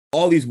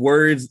all these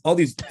words, all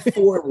these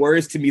foreign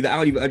words to me that I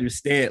don't even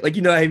understand. Like,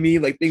 you know what I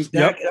mean? Like things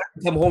that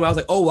I come home, I was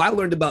like, oh, I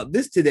learned about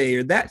this today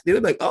or that. They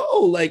were like,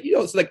 oh, like, you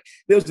know, it's like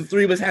there was the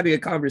three of us having a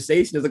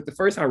conversation. It was like the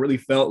first time I really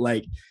felt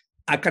like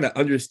I kind of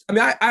understand.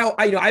 I mean,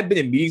 I, you know, I've been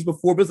in meetings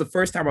before, but it was the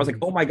first time I was like,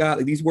 oh my God,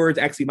 like these words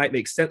actually might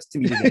make sense to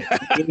me today.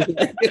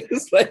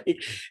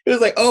 It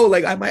was like, oh,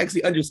 like I might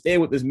actually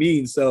understand what this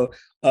means. So,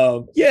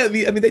 yeah, I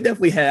mean, they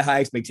definitely had high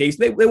expectations.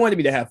 They wanted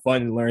me to have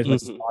fun and learn as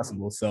much as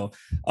possible. So,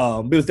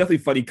 it was definitely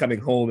funny coming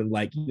home and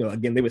like, you know,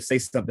 again, they would say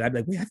something. I'd be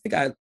like, wait,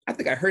 I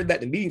think I heard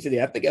that in the meeting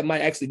today. I think I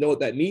might actually know what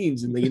that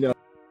means. And then, you know,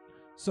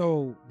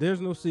 so there's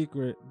no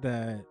secret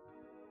that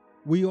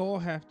we all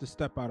have to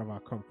step out of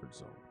our comfort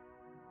zone.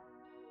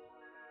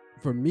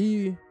 For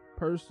me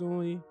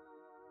personally,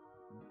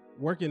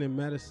 working in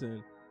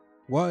medicine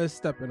was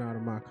stepping out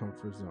of my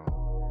comfort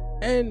zone.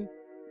 And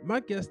my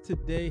guest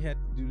today had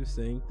to do the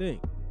same thing.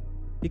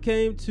 He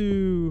came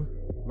to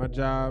my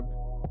job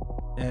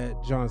at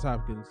Johns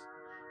Hopkins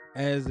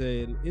as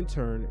an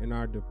intern in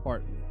our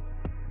department.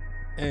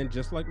 And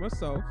just like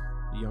myself,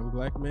 a young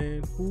black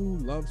man who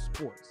loves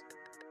sports,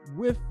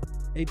 with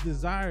a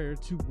desire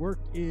to work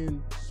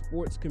in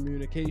sports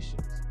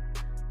communications.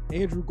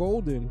 Andrew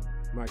Golden,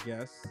 my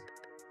guest,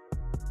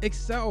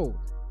 excelled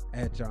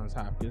at Johns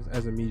Hopkins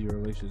as a media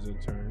relations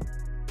intern,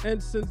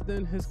 and since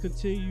then has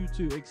continued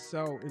to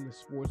excel in the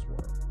sports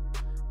world.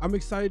 I'm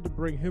excited to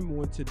bring him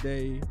on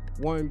today,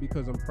 one,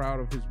 because I'm proud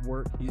of his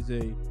work. He's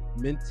a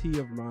mentee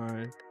of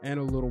mine and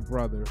a little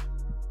brother,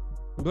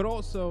 but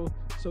also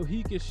so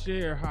he can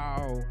share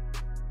how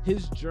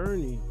his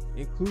journey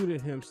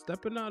included him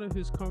stepping out of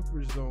his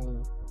comfort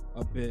zone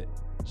a bit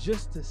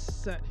just to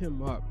set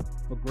him up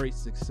for great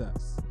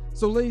success.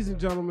 So, ladies and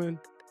gentlemen,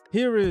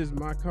 here is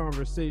my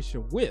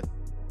conversation with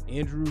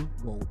Andrew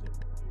Golden.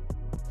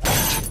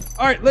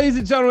 All right, ladies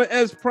and gentlemen,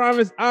 as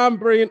promised, I'm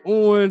bringing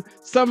on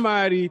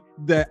somebody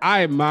that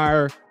I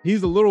admire.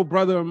 He's a little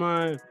brother of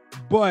mine,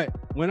 but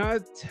when I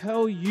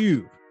tell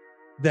you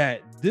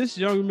that this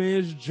young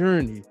man's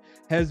journey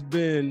has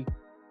been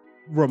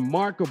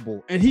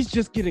remarkable and he's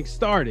just getting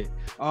started.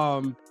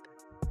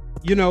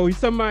 You know, he's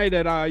somebody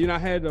that I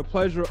had the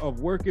pleasure of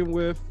working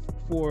with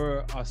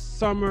for a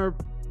summer,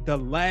 the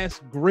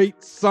last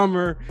great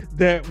summer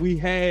that we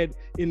had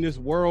in this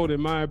world,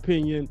 in my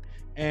opinion.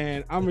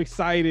 And I'm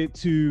excited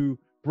to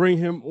bring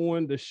him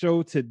on the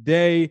show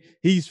today.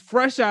 He's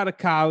fresh out of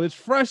college,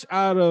 fresh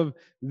out of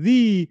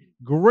the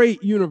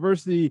great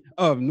University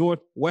of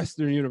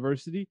Northwestern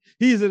University.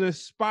 He's an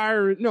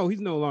aspiring, no,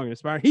 he's no longer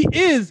aspiring. He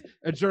is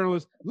a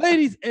journalist.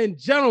 Ladies and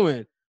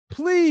gentlemen,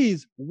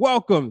 please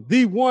welcome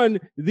the one,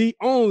 the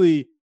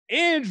only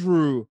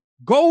Andrew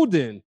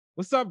Golden.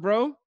 What's up,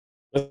 bro?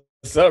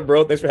 What's up,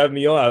 bro? Thanks for having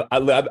me on.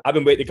 I've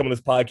been waiting to come on this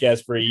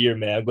podcast for a year,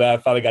 man. I'm glad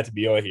I finally got to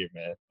be on here,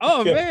 man.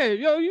 Oh, man.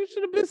 Yo, you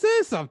should have been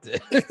saying something.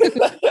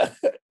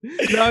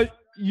 No,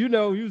 you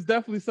know, he was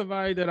definitely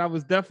somebody that I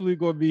was definitely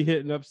going to be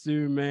hitting up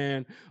soon,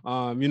 man.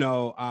 You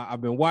know,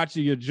 I've been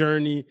watching your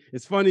journey.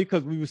 It's funny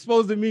because we were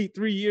supposed to meet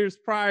 3 years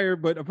prior,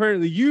 but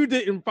apparently you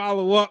didn't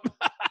follow up.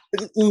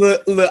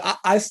 Look,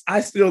 I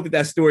still think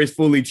that story is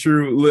fully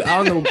true. Look,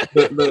 I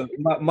don't know.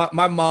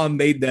 My mom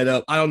made that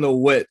up. I don't know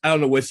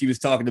what she was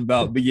talking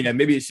about, but yeah,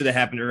 maybe it should have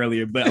happened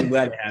earlier. But I'm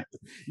glad it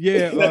happened.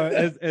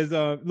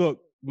 Yeah,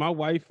 look, my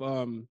wife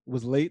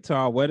was late to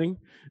our wedding,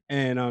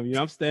 and you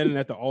know, I'm standing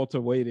at the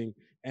altar waiting,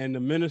 and the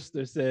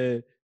minister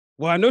said,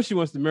 "Well, I know she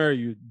wants to marry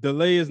you.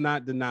 Delay is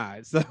not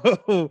denied." So,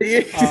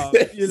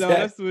 you know,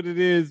 that's what it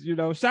is. You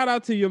know, shout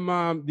out to your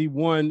mom, the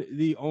one,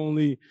 the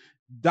only,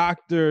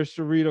 Dr.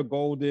 Sharita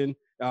Golden.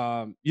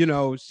 You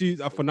know, she's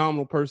a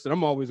phenomenal person.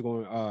 I'm always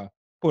going to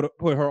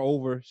put her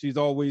over. She's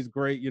always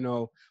great, you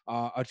know,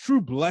 a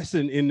true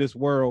blessing in this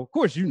world. Of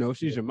course, you know,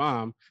 she's your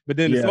mom, but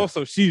then it's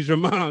also she's your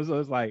mom. So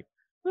it's like,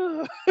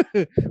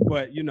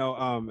 but, you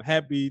know,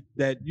 happy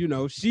that, you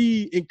know,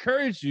 she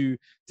encouraged you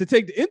to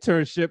take the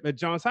internship at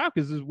Johns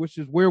Hopkins, which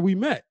is where we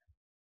met.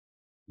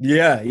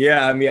 Yeah.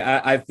 I mean,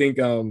 I think,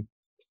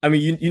 I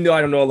mean, you know,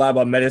 I don't know a lot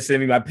about medicine. I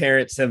mean, my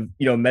parents have,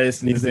 you know,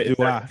 medicine is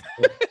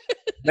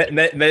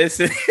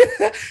medicine,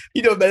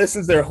 you know,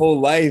 medicine's their whole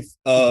life.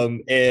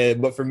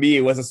 But for me,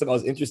 it wasn't something I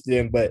was interested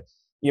in. But,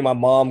 you know, my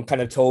mom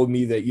kind of told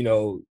me that, you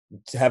know,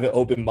 to have an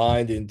open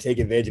mind and take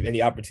advantage of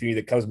any opportunity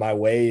that comes my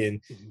way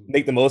and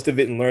make the most of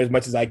it and learn as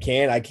much as I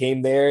can. I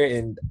came there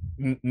and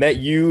met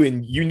you,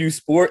 and you knew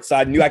sports, so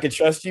I knew I could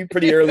trust you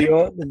pretty early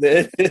on. And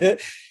then,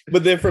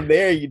 but then from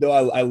there, you know,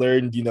 I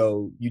learned, you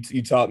know,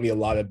 you taught me a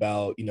lot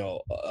about, you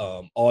know,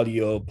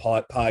 audio,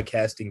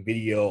 podcasting,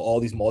 video, all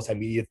these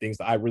multimedia things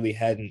that I really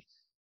hadn't.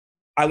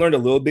 I learned a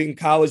little bit in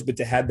college, but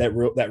to have that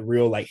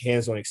real like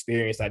hands-on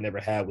experience I never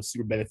had was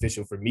super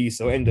beneficial for me.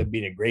 So it ended up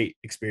being a great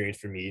experience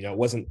for me. You know, it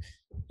wasn't,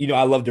 you know,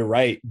 I love to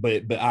write,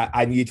 but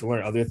I needed to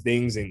learn other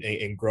things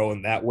and grow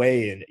in that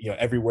way. And, you know,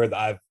 everywhere that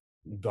I've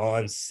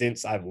gone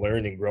since I've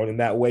learned and grown in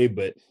that way.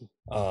 But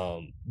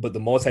the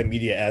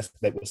multimedia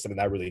aspect was something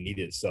I really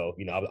needed. So,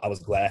 I was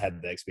glad I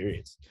had the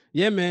experience.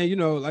 Yeah, man.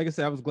 Like I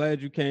said, I was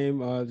glad you came.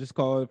 Just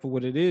call it for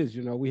what it is.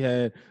 We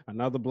had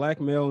another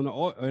black male in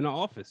the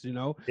office.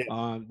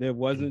 Yeah. There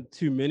wasn't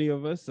too many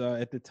of us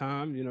at the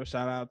time.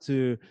 Shout out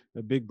to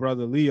the big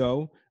brother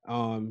Leo.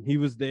 He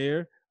was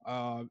there.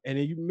 And then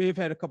you may have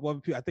had a couple other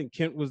people. I think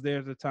Kent was there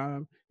at the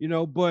time.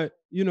 But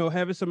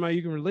having somebody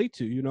you can relate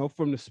to.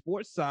 From the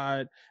sports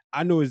side,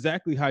 I know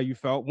exactly how you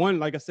felt. One,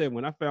 like I said,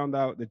 when I found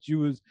out that you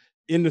was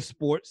in the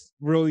sports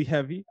really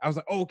heavy, I was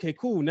like, oh, okay,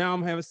 cool. Now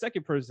I'm having a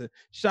second person.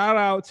 Shout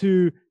out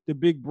to the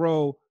big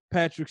bro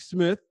Patrick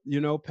Smith.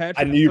 Patrick.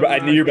 I knew you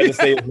were going to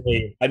say his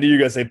name. I knew you were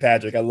going to say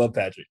Patrick. I love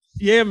Patrick.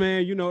 Yeah,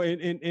 man.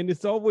 And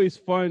it's always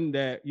fun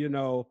that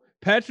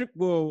Patrick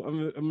will.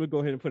 I'm gonna go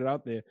ahead and put it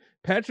out there.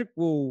 Patrick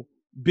will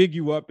big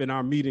you up in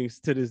our meetings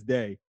to this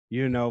day.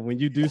 When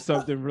you do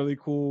something really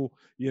cool.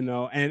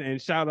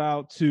 And shout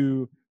out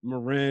to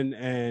Marin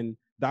and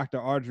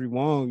Dr. Audrey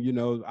Wong,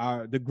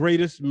 the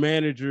greatest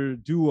manager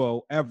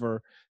duo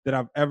ever that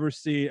I've ever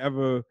seen,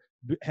 ever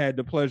had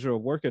the pleasure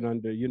of working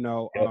under.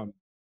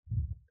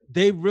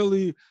 They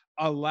really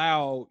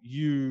allow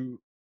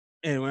you,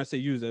 and when I say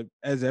use it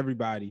as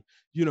everybody,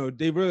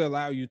 they really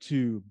allow you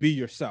to be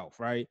yourself,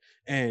 right?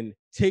 And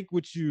take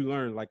what you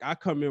learn. Like I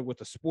come in with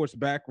a sports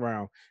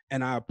background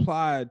and I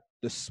applied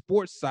the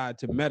sports side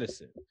to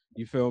medicine.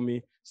 You feel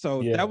me?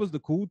 So that was the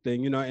cool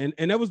thing, and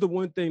that was the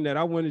one thing that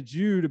I wanted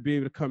you to be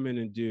able to come in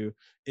and do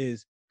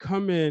is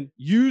come in,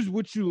 use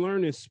what you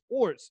learn in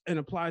sports and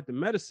apply it to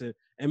medicine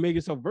and make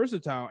it so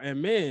versatile.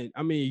 And man,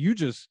 I mean, you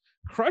just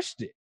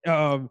crushed it.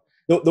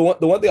 The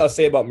one thing I'll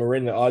say about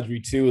Marin and Audrey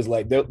too is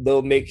like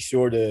they'll make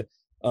sure to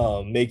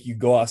make you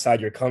go outside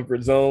your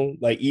comfort zone.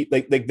 Like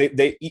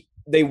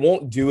they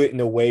won't do it in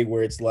a way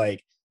where it's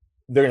like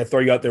they're going to throw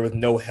you out there with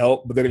no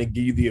help, but they're going to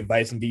give you the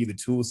advice and give you the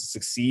tools to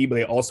succeed. But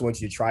they also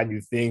want you to try new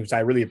things, which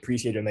I really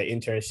appreciated in that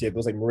internship. It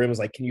was like Marin was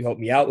like, "Can you help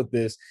me out with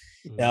this?"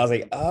 And I was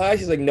like,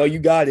 she's like, "No, you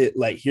got it.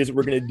 Like, here's what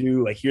we're gonna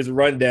do. Like, here's a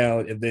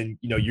rundown, and then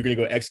you're gonna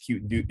go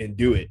execute and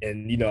do it."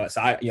 And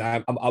so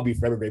I'll be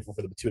forever grateful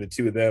for the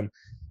two of them.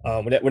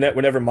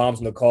 Whenever mom's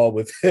on the call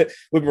with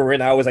with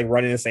Marin, I always like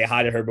run in and say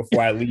hi to her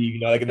before I leave.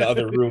 Like in the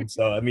other room.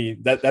 So I mean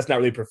that's not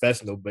really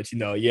professional, but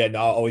I'll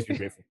always be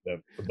grateful for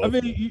them. I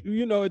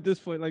mean, at this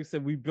point, like I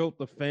said, we built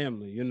the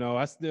family.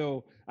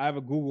 I have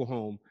a Google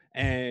Home,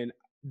 and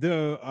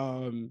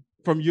the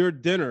from your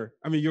dinner,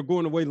 I mean, you're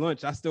going away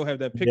lunch. I still have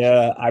that picture.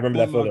 Yeah, I remember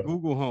that photo.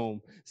 Google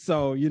Home.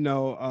 So it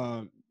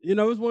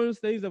was one of those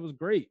things that was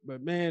great.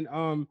 But man,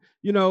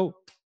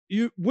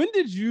 when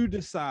did you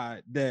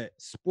decide that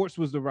sports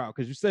was the route?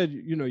 Because you said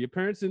your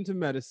parents into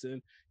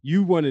medicine,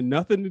 you wanted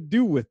nothing to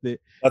do with it.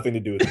 Nothing to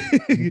do with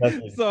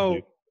it. So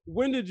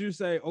when did you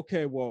say,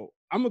 okay, well,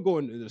 I'm gonna go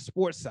into the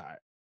sports side?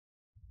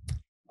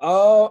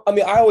 I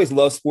mean, I always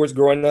loved sports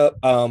growing up.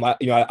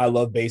 I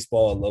love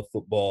baseball, I love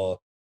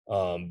football,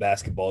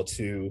 basketball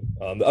too.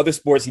 The other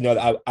sports,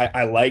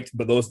 I liked,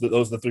 but those are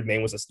the three main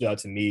ones that stood out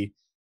to me.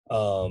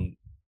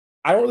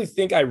 I don't really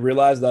think I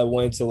realized that I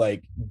wanted to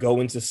like go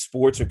into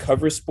sports or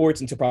cover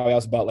sports until probably I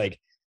was about like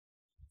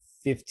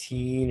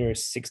 15 or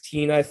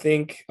 16, I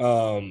think.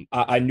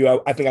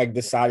 I think I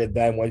decided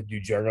that I wanted to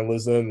do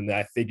journalism, and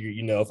I figured,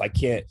 if I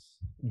can't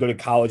go to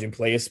college and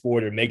play a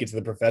sport or make it to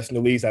the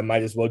professional leagues, I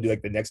might as well do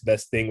like the next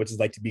best thing, which is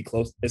like to be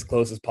as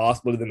close as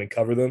possible to them and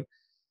cover them.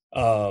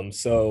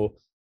 So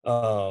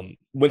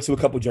went to a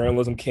couple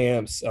journalism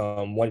camps,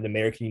 one at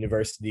American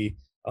University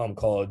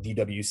called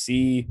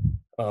DWC,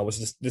 which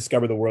is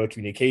Discover the World of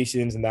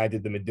Communications, and I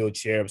did the Medill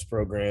Cherubs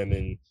program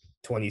in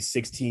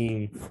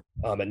 2016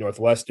 at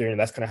Northwestern. And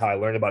that's kind of how I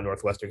learned about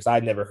Northwestern, because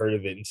I'd never heard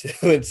of it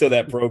until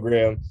that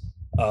program.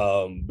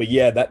 But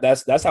yeah,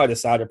 that's how I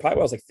decided. Probably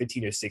when I was like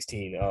 15 or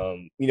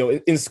 16.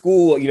 In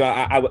school,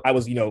 I was, I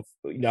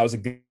was a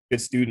good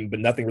student, but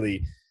nothing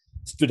really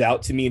stood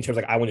out to me in terms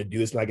of like I want to do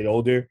this when I get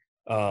older.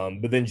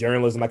 But then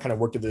journalism, I kind of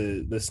worked at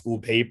the school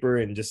paper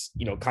and just,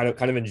 kind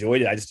of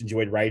enjoyed it. I just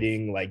enjoyed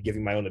writing, like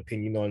giving my own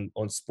opinion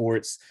on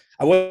sports.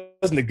 I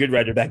wasn't a good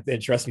writer back then,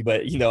 trust me,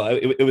 but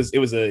it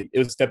was a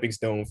stepping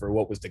stone for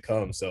what was to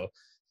come. So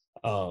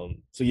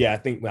yeah, I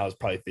think when I was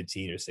probably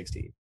 15 or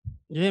 16.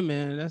 Yeah,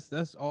 man,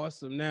 that's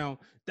awesome. Now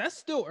that's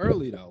still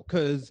early though,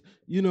 because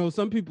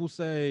some people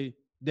say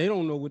they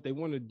don't know what they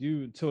want to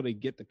do until they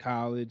get to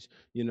college,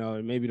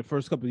 and maybe the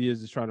first couple of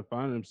years is trying to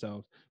find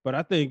themselves. But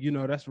I think,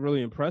 that's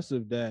really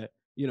impressive that,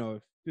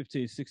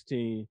 15,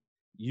 16,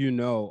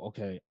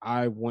 okay,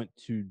 I want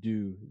to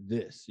do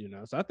this,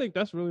 so I think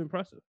that's really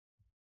impressive.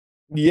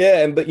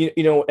 Yeah. But, and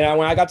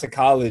when I got to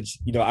college,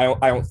 I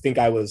don't think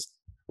I was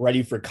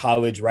ready for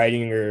college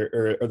writing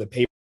or the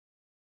paper.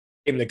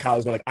 Came to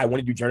college, like I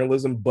want to do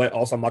journalism, but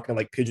also I'm not gonna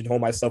like pigeonhole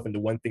myself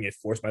into one thing and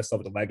force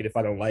myself to like it if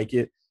I don't like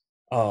it.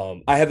 I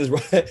had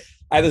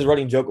this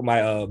running joke with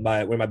my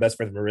one of my best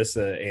friends,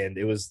 Marissa, and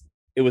it was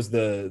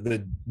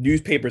the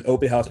newspaper's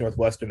open house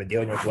Northwestern, the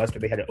Daily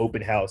Northwestern. They had an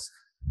open house.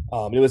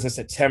 It was in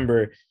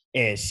September,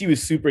 and she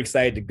was super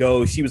excited to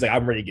go. She was like,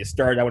 I'm ready to get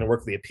started. I want to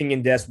work for the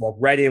opinion desk, walk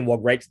right in,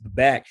 walk right to the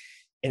back.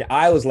 And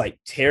I was like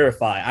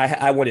terrified.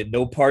 I wanted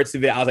no parts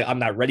of it. I was like, I'm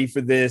not ready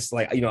for this.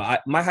 Like,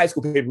 my high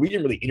school paper, we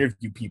didn't really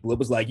interview people. It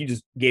was like you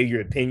just gave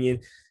your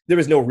opinion. There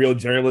was no real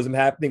journalism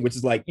happening, which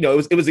is like,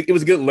 it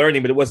was good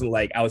learning, but it wasn't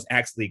like I was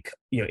actually,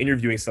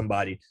 interviewing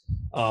somebody.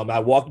 I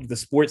walked to the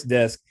sports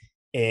desk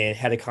and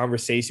had a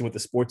conversation with the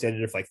sports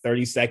editor for like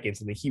 30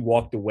 seconds, and then he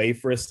walked away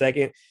for a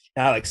second.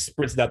 And I like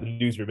sprinted out the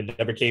newsroom and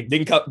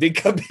didn't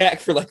come back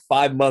for like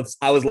 5 months.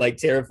 I was like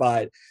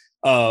terrified.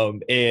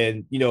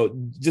 And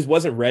just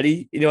wasn't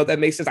ready, if that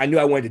makes sense. I knew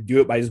I wanted to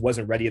do it, but I just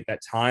wasn't ready at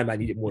that time. I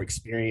needed more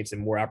experience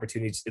and more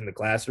opportunities in the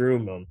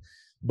classroom.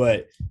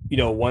 But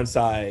once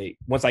I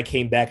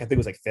came back, I think it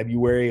was like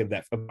February of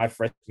my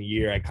freshman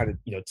year, I kind of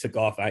took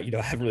off. I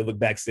haven't really looked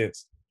back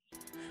since.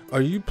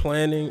 Are you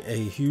planning a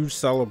huge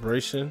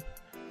celebration,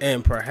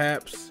 and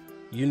perhaps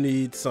you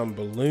need some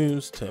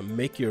balloons to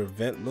make your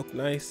event look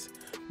nice?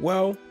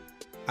 Well,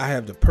 I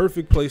have the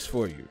perfect place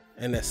for you,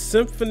 and that's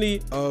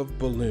Symphony of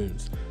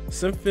Balloons.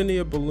 Symphony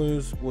of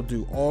Balloons will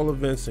do all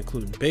events,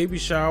 including baby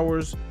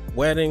showers,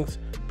 weddings,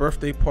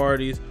 birthday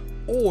parties,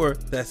 or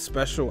that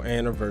special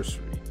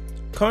anniversary.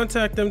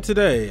 Contact them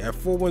today at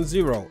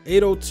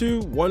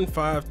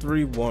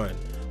 410-802-1531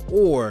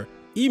 or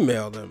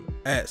email them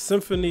at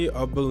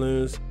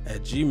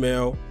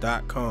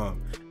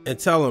symphonyofballoons@gmail.com and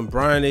tell them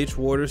Brian H.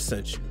 Waters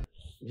sent you.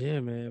 Yeah,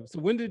 man. So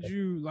when did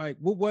you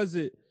what was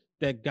it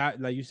that got,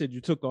 like you said,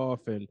 you took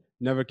off and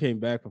never came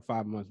back for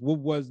 5 months? What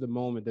was the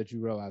moment that you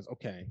realized,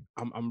 okay,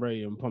 I'm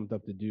ready, I'm pumped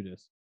up to do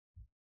this?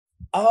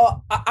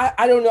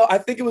 I don't know. I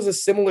think it was a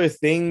similar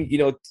thing,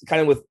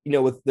 kind of with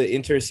the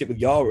internship with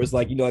y'all. It was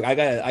like, like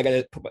I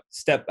gotta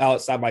step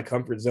outside my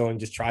comfort zone and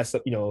just try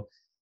something,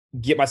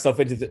 get myself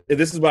into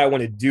this is what I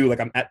want to do. Like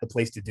I'm at the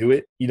place to do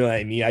it. You know what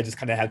I mean? I just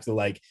kind of have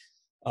to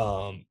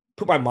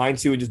put my mind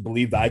to it and just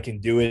believe that I can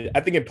do it. I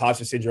think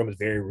imposter syndrome is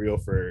very real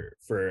for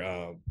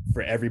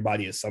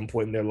everybody at some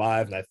point in their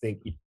life. And I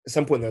think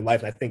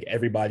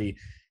everybody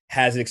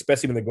has it,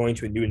 especially when they're going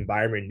to a new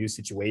environment, new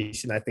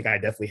situation. I think I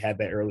definitely had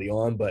that early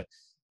on, but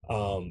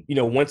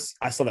once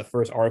I saw that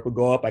first article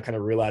go up, I kind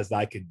of realized that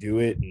I could do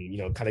it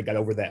and, kind of got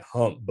over that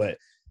hump. But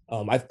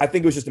I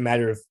think it was just a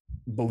matter of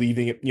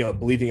believing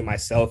in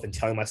myself and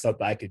telling myself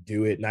that I could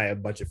do it. And I have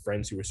a bunch of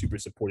friends who were super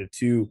supportive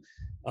too.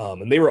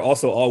 And they were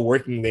also all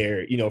working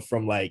there,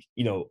 from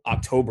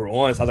October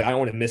on. So I was like, I don't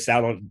want to miss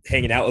out on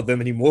hanging out with them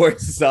anymore.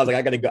 So I was like,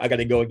 I gotta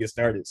go and get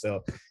started.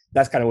 So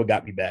that's kind of what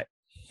got me back.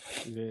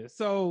 Yeah.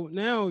 So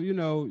now,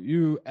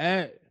 you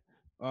at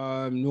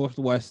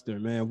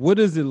Northwestern, man. What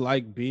is it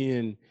like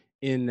being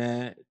in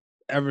that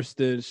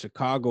Everston,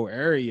 Chicago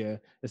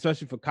area,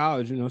 especially for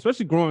college,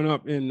 especially growing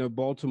up in the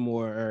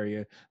Baltimore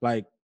area,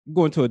 like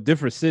going to a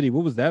different city?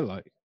 What was that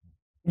like?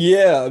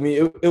 Yeah, I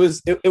mean, it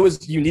was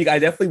unique. I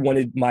definitely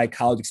wanted my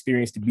college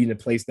experience to be in a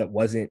place that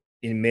wasn't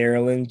in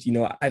Maryland.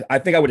 I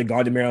think I would have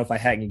gone to Maryland if I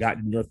hadn't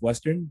gotten to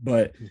Northwestern,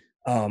 but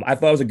I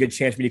thought it was a good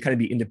chance for me to kind of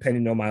be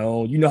independent on my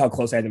own. You know how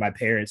close I am to my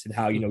parents and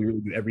how, we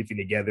really do everything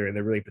together, and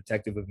they're really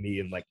protective of me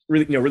and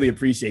really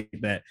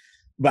appreciate that.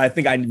 But I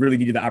think I really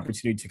needed the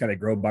opportunity to kind of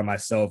grow by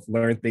myself,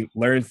 learn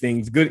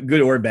things,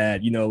 good or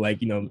bad,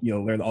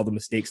 learn all the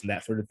mistakes and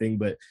that sort of thing.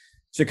 But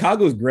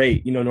Chicago is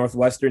great.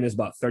 Northwestern is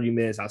about 30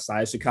 minutes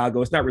outside Chicago.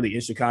 It's not really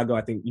in Chicago.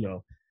 I think,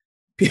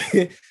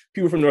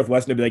 people from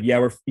Northwestern will be like,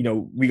 yeah,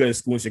 we go to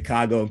school in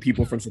Chicago, and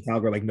people from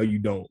Chicago are like, no, you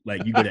don't.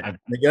 Like, you go to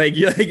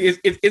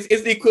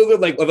it's the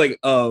equivalent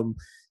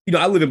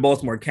I live in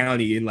Baltimore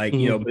County, and but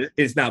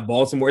it's not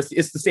Baltimore.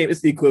 It's the same.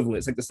 It's the equivalent.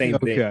 It's like the same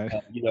thing.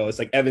 It's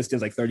like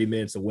Evanston's like 30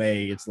 minutes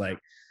away. It's like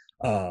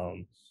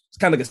it's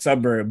kind of like a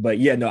suburb. But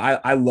yeah, no,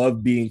 I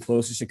love being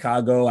close to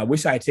Chicago. I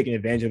wish I had taken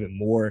advantage of it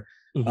more.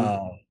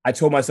 I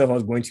told myself I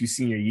was going to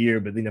senior year,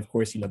 but then of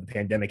course, the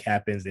pandemic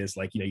happens. It's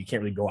like, you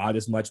can't really go out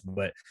as much,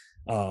 but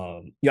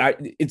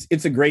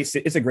it's a great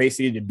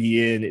city to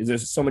be in.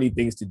 There's so many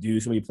things to do,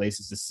 so many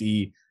places to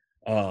see.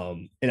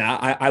 And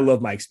I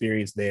love my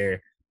experience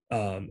there,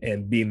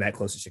 and being that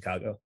close to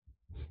Chicago.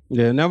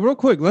 Yeah. Now real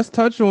quick, let's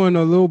touch on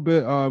a little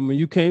bit. When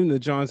you came to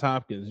Johns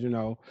Hopkins,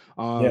 you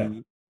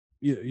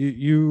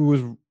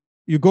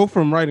go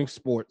from writing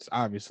sports,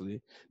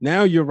 obviously.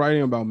 Now you're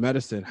writing about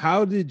medicine.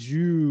 How did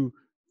you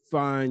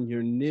find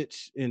your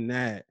niche in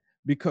that?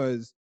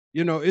 Because,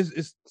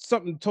 it's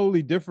something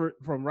totally different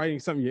from writing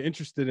something you're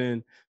interested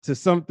in to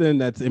something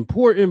that's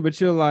important,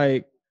 but you're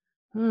like,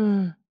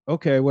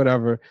 okay,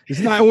 whatever. It's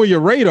not on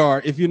your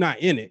radar if you're not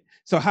in it.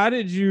 So how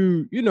did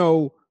you,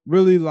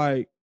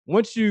 really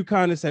once you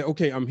kind of say,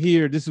 okay, I'm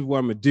here, this is what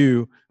I'm going to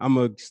do, I'm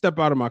going to step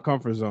out of my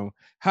comfort zone.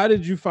 How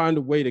did you find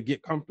a way to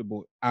get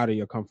comfortable out of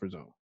your comfort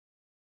zone?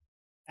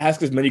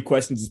 Ask as many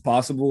questions as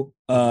possible.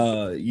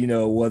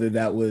 Whether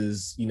that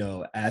was,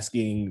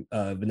 asking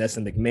Vanessa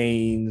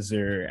McMains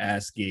or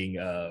asking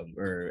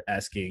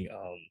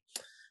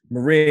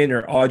Marin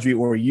or Audrey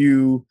or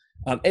you,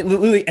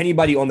 literally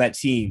anybody on that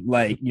team,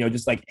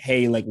 just like,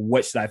 hey,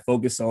 what should I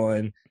focus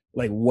on?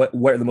 What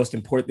are the most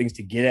important things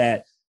to get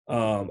at?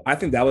 I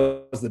think that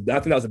was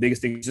the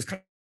biggest thing. Just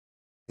kind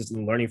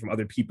and learning from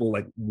other people,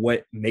 like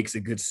what makes a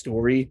good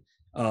story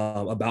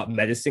about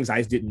medicines. I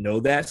just didn't know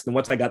that. So then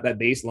once I got that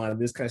baseline,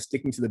 just kind of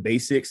sticking to the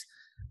basics,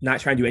 not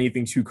trying to do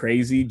anything too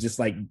crazy, just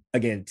like,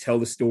 again, tell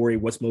the story,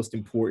 what's most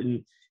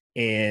important,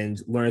 and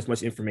learn as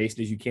much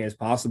information as you can as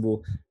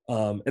possible.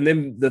 And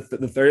then the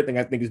third thing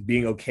I think is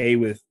being okay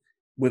with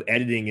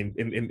editing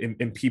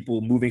and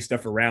people moving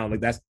stuff around.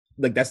 That's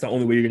the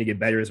only way you're going to get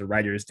better as a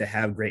writer, is to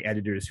have great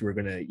editors who are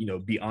going to,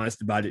 be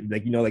honest about it.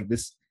 Like, like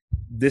this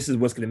is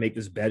what's going to make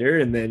this better.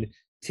 And then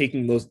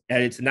taking those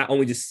edits and not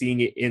only just seeing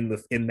it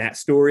in that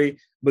story,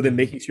 but then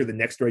making sure the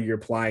next story you're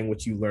applying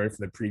what you learned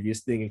from the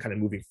previous thing and kind of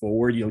moving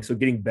forward, so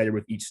getting better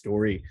with each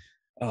story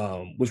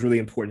was really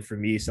important for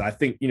me. So I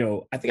think I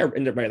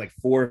ended up writing like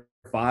 4 or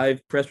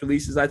 5 press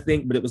releases, I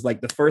think, but it was like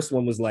the first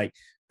one was like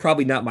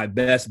probably not my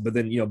best, but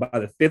then by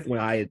the 5th one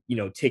I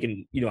had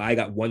taken I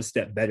got one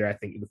step better, I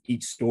think, with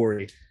each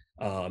story,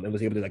 and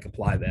was able to like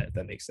apply that, if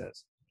that makes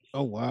sense.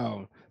 Oh,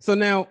 wow. So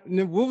now,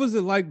 what was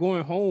it like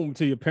going home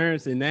to your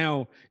parents, and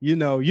now,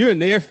 you're in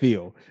their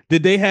field?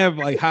 Did they have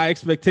like high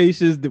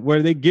expectations?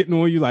 Were they getting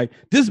on you like,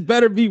 this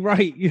better be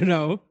right,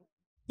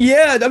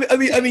 Yeah, I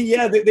mean,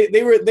 yeah,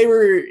 they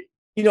were,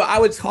 I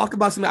would talk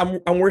about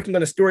something. I'm working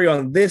on a story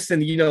on this,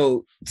 and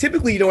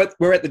typically,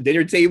 we're at the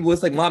dinner table.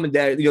 It's like mom and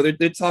dad,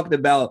 they're talking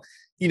about,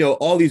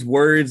 all these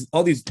words,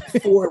 all these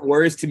foreign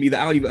words to me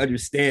that I don't even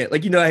understand.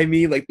 Like, what I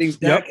mean? Like things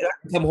that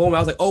I come home, I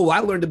was like, oh, I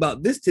learned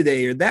about this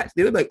today or that.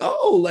 They were like,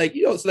 oh, like,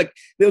 so like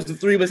there was the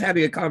 3 of us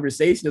having a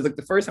conversation. It was like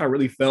the first time I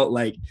really felt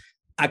like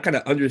I kind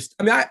of understand.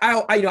 I mean,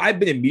 I I've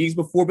been in meetings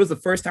before, but it was the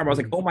first time I was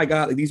like, oh my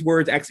God, like these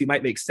words actually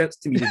might make sense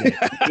to me today.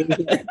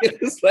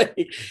 it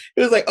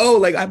was like, oh,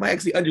 like I might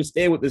actually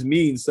understand what this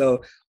means.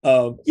 So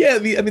yeah, I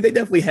mean, they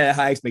definitely had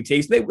high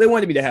expectations. They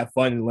wanted me to have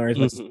fun and learn as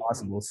much as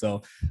possible.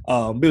 So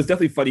it was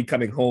definitely funny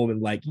coming home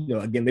and like,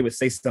 again, they would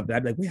say something.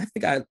 I'd be like, wait,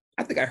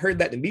 I think I heard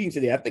that in the meeting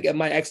today. I think I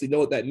might actually know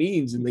what that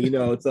means. And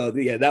so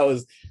yeah, that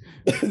was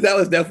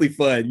definitely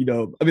fun.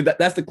 I mean,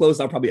 that's the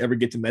closest I'll probably ever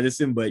get to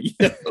medicine, but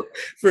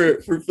for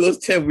those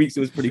 10 weeks, it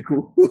was pretty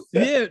cool.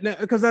 Yeah,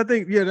 because I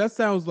think, that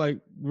sounds like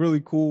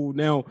really cool.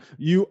 Now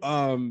you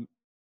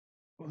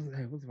what was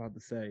I about to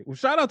say? Well,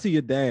 shout out to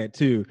your dad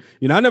too.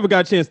 I never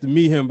got a chance to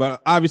meet him,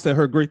 but obviously I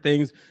heard great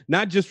things,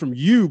 not just from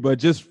you, but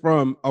just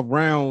from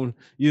around,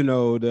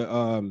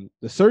 the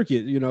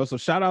circuit, so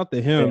shout out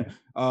to him.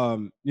 Yeah.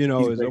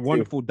 Is a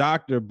wonderful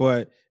doctor,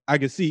 but I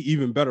can see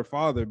even better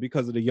father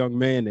because of the young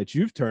man that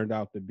you've turned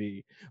out to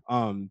be.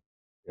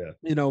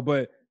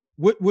 But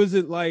what was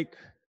it like?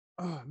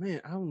 Oh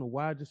man, I don't know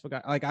why I just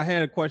forgot. Like I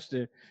had a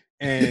question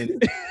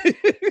and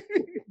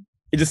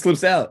it just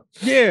slips out.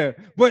 Yeah,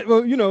 but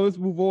well, let's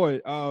move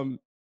on.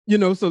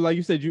 So like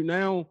you said,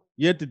 you're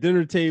at the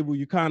dinner table,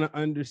 you kind of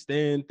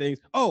understand things.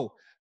 Oh,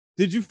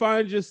 did you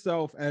find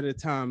yourself at a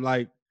time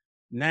like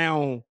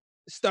now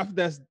stuff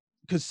that's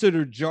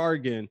considered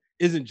jargon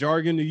isn't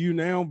jargon to you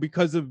now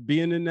because of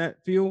being in that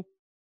field?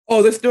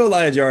 Oh, there's still a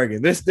lot of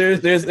jargon. There's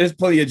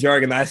plenty of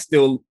jargon I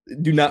still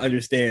do not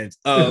understand.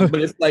 But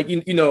it's like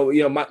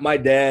my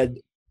dad.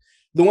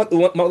 The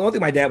one thing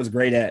my dad was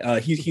great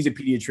at, he's a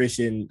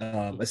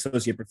pediatrician,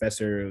 associate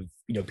professor of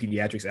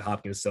pediatrics at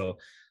Hopkins. So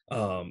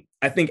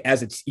I think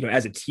as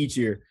a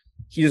teacher,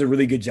 he does a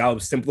really good job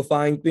of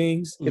simplifying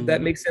things, if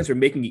that makes sense, or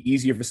making it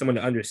easier for someone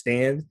to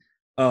understand.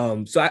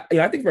 So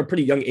I think from a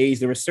pretty young age,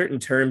 there were certain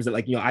terms that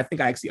I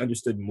think I actually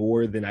understood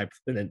more than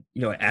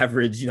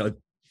average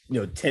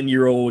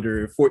 10-year-old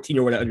or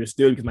 14-year-old I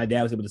understood, because my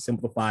dad was able to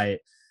simplify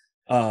it.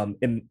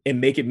 And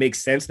make it make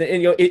sense.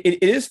 And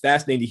it is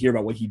fascinating to hear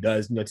about what he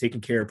does,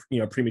 taking care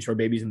of premature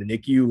babies in the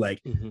NICU.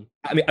 Like,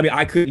 I mean,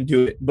 I couldn't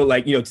do it, but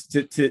like,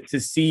 to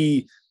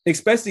see,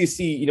 especially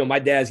see, my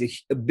dad's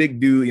a big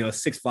dude,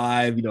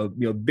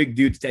 6'5", big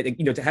dude,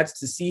 to have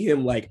to see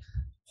him like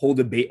hold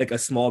like a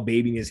small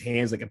baby in his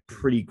hands, like a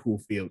pretty cool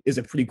feel, is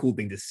a pretty cool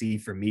thing to see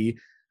for me,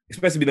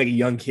 especially being like a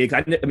young kid.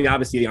 I mean,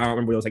 obviously I don't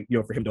remember what it was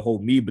like, for him to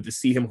hold me, but to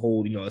see him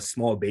hold, a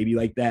small baby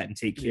like that and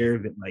take care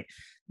of it, like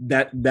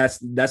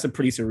that's a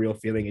pretty surreal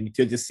feeling. And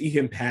to just see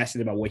him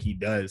passionate about what he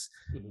does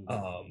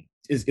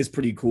is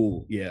pretty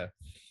cool. Yeah.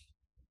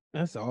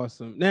 That's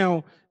awesome.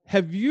 Now,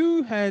 have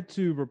you had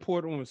to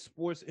report on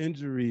sports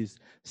injuries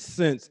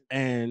since?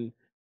 And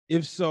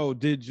if so,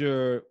 did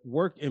your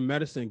work in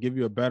medicine give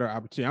you a better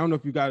opportunity? I don't know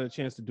if you got a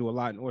chance to do a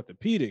lot in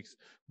orthopedics,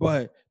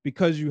 but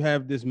because you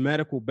have this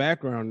medical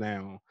background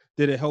now,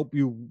 did it help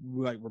you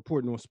like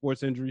reporting on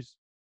sports injuries?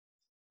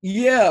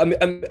 Yeah.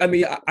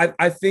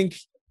 I think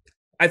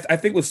I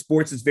think with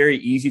sports, it's very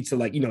easy to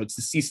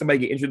to see somebody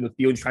get injured in the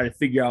field and try to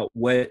figure out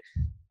what,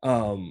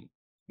 try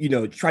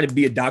to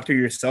be a doctor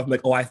yourself. I'm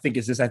like, oh, I think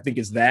it's this, I think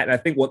it's that. And I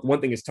think one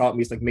thing it's taught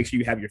me is like, make sure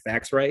you have your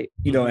facts right.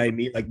 You know what I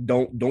mean? Like,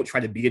 don't try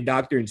to be a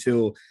doctor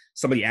until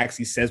somebody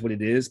actually says what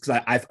it is.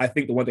 Cause I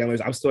think the one thing I learned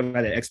is I'm still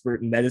not an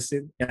expert in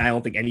medicine, and I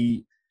don't think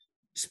any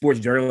sports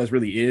journalist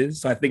really is.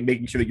 So I think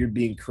making sure that you're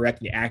being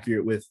correct and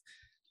accurate with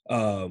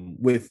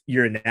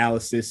your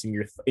analysis and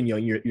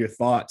your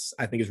thoughts,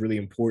 I think is really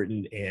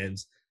important. And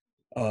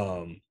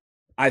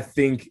I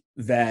think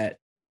that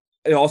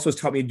it also has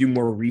taught me to do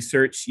more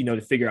research,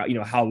 to figure out,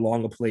 how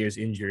long a player is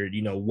injured,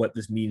 what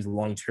this means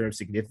long term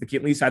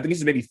significantly. So I think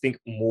it's made me think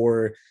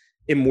more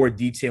in more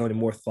detail and in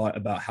more thought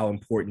about how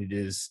important it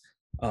is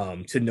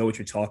to know what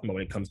you're talking about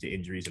when it comes to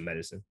injuries in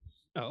medicine.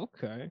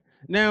 Okay.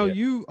 Now Yeah.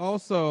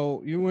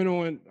 you went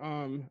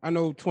on. I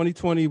know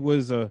 2020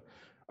 was a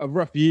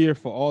rough year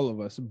for all of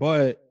us,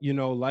 but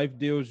life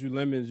deals you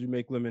lemons, you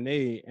make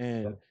lemonade,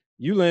 and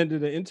you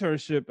landed an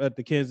internship at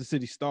the Kansas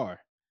City Star.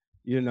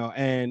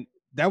 And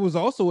that was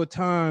also a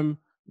time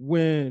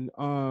when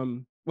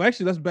well,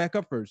 actually, let's back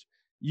up first.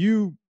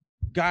 You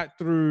got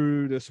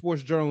through the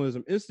Sports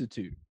Journalism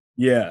Institute,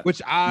 Yeah.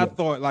 which I Yeah.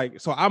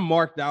 thought so I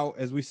marked out,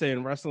 as we say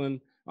in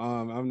wrestling.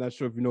 I'm not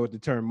sure if you know what the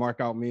term mark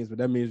out means, but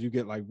that means you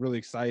get like really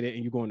excited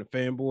and you go into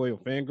fanboy or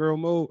fangirl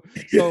mode.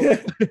 So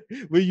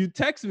when you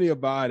text me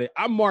about it,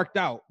 I marked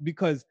out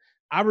because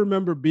I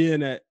remember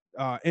being at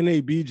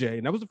NABJ,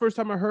 and that was the first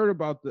time I heard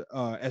about the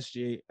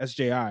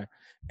SJI.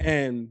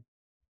 And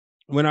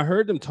when I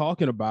heard them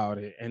talking about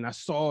it, and I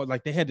saw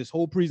like they had this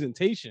whole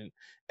presentation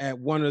at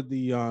one of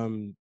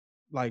the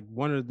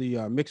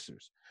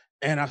mixers,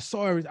 and I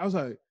saw everything, I was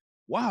like,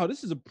 wow,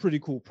 this is a pretty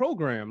cool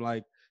program.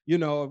 Like,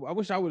 I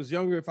wish I was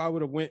younger. If I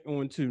would have went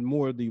on to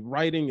more of the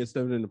writing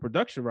instead of the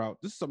production route,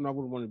 this is something I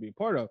would want to be a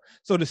part of.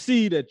 So to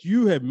see that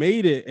you have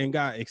made it and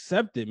got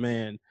accepted,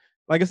 man,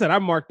 like I said, I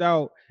marked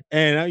out.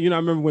 And I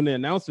remember when the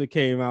announcement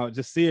came out,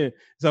 just seeing.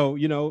 So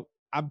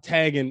I'm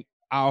tagging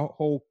our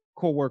whole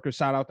co-workers.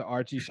 Shout out to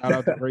Archie, shout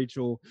out to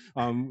Rachel.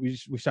 We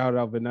shouted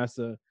out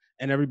Vanessa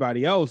and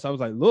everybody else. I was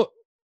like, look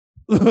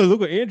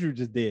what Andrew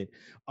just did.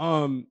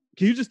 Can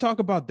you just talk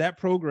about that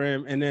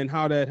program and then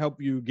how that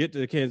helped you get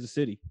to Kansas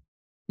City?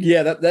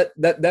 Yeah,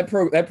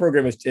 that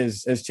program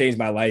has changed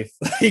my life.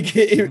 Like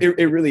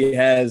it really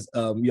has.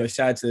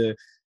 Shout out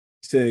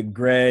to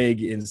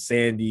Greg and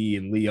Sandy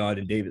and Leon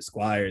and David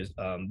Squires.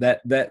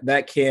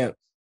 That camp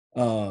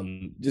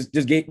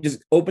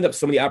just opened up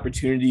so many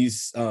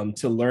opportunities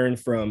to learn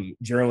from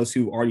journalists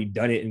who've already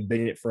done it and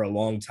been in it for a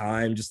long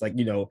time. Just like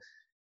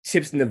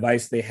tips and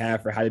advice they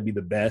have for how to be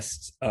the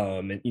best,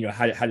 and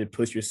how to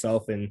push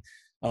yourself. And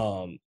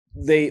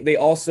they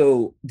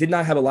also did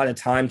not have a lot of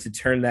time to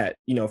turn that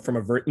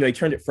from they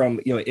turned it from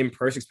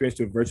in-person experience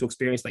to a virtual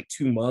experience, like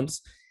 2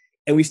 months,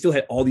 and we still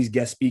had all these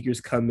guest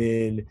speakers come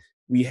in.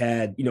 We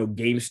had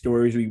game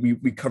stories.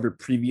 We covered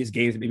previous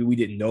games that maybe we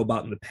didn't know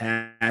about in the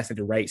past. Had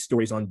to write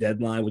stories on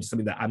deadline, which is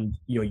something that I'm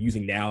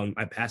using now in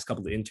my past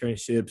couple of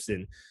internships.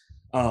 And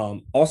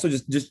also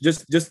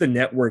just the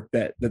network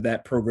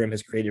that program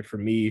has created for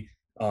me.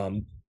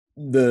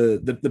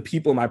 The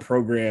people in my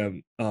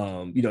program,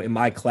 in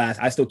my class,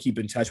 I still keep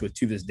in touch with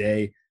to this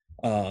day.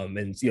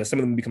 And some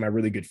of them become my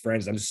really good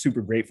friends. I'm just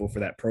super grateful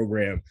for that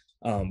program.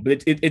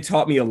 But it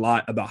taught me a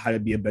lot about how to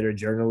be a better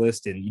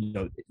journalist,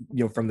 and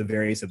from the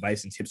various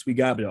advice and tips we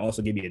got. But it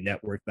also gave me a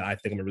network that I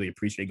think I'm gonna really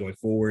appreciate going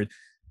forward.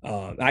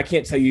 I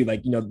can't tell you,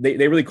 like,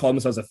 they really call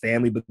themselves a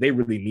family, but they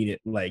really mean it.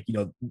 Like,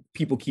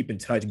 people keep in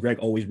touch. Greg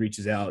always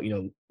reaches out.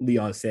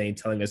 Leon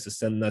telling us to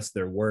send us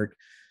their work.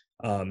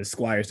 And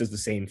Squires does the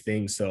same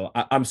thing. So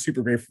I'm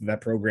super grateful for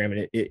that program,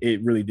 and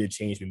it really did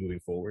change me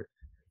moving forward.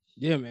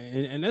 Yeah,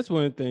 man, and that's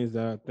one of the things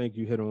that I think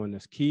you hit on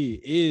that's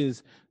key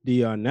is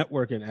the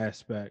networking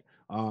aspect,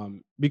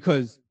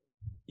 because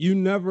you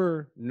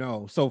never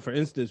know. So, for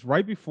instance,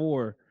 right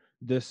before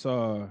this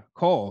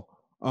call,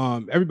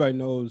 everybody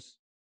knows.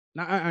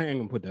 Now, I ain't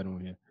gonna put that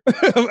on here.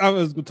 I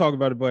was gonna talk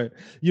about it, but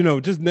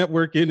just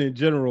networking in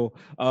general,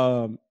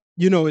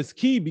 it's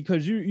key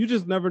because you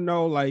just never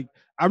know. Like,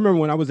 I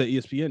remember when I was at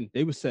ESPN,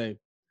 they would say,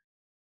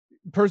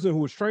 the person who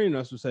was training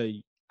us would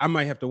say, I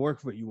might have to work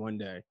for you one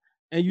day.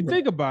 And you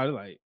think about it,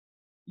 like,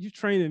 you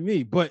training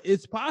me, but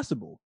it's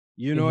possible.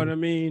 You know what I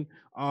mean?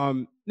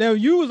 Now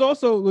you was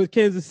also with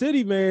Kansas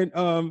City, man.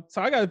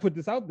 So I got to put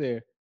this out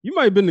there. You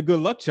might have been the good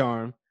luck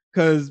charm,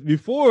 because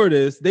before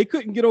this, they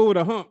couldn't get over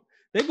the hump.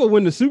 They go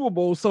win the Super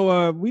Bowl.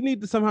 So we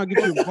need to somehow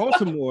get you to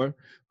Baltimore.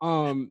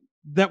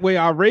 That way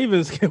our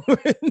Ravens can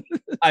win.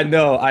 I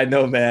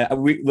know, man.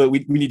 We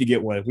need to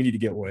get one. We need to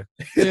get one.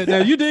 Yeah. Now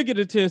you did get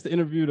a chance to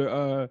interview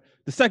the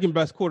second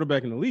best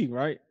quarterback in the league,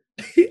 right?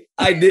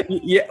 I did.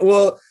 Yeah.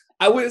 Well,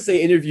 I wouldn't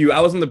say interview. I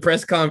was on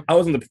the I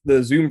was on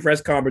the Zoom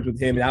press conference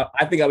with him, and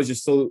I think I was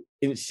just so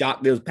in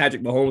shock there was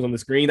Patrick Mahomes on the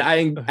screen. I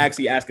didn't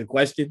actually ask a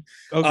question.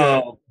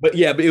 Okay. But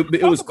yeah, but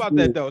it was about cool.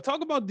 that though.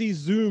 Talk about these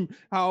Zoom.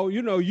 How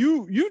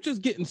you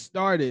just getting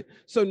started.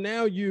 So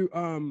now you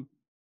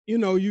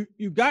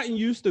gotten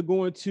used to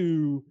going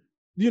to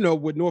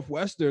with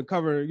Northwestern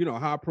covering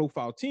high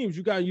profile teams.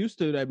 You got used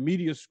to that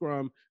media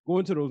scrum,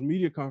 going to those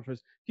media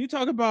conferences. Can you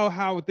talk about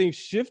how things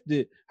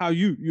shifted? How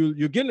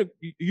you're getting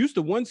used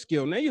to one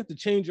skill, now you have to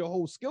change your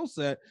whole skill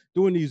set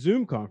doing these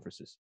Zoom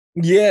conferences.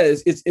 Yeah,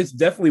 it's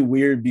definitely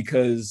weird,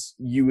 because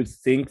you would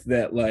think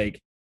that, like,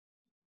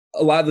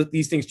 a lot of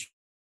these things,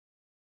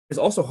 it's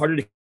also harder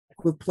to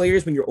with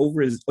players when you're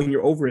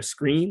over a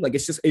screen. Like,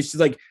 it's just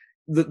like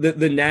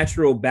the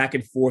natural back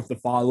and forth, the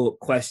follow-up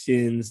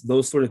questions,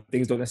 those sort of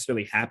things don't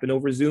necessarily happen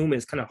over Zoom.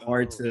 It's kind of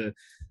hard to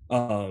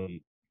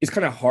it's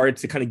kind of hard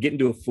to kind of get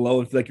into a flow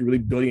and feel like you're really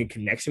building a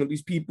connection with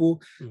these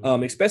people.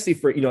 Especially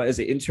for, as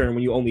an intern,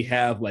 when you only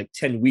have like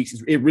 10 weeks,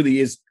 it really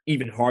is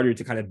even harder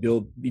to kind of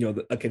build,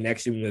 a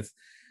connection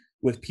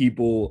with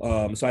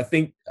people. So I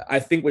think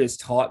what it's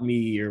taught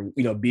me, or,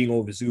 being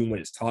over Zoom, what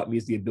it's taught me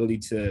is the ability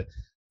to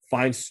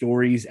find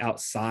stories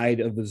outside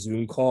of the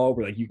Zoom call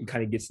where like you can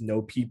kind of get to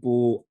know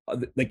people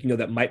like,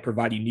 that might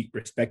provide a unique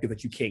perspective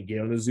that you can't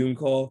get on a Zoom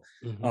call.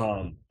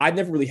 I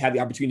never really had the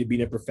opportunity to be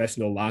in a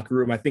professional locker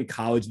room. I think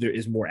college, there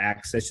is more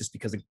access just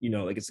because,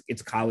 like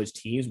it's college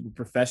teams.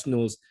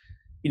 Professionals,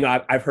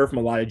 I've heard from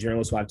a lot of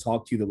journalists who I've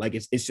talked to that like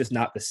it's just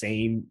not the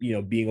same,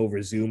 being over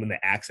Zoom and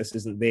the access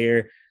isn't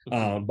there.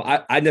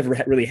 But I never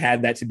really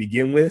had that to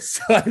begin with.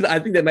 So I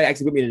think that might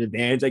actually put me at an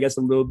advantage, I guess,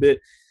 a little bit,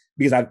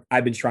 because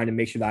I've been trying to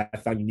make sure that I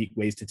found unique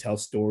ways to tell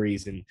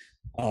stories and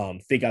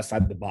think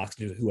outside the box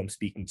in terms of who I'm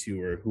speaking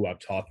to or who I'm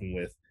talking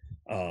with,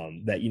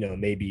 that,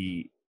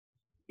 maybe,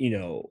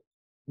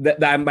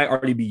 that I might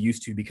already be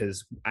used to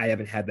because I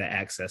haven't had that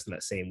access in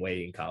that same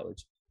way in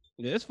college.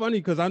 Yeah, it's funny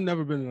because I've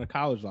never been in a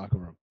college locker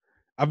room.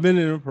 I've been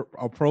in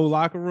a pro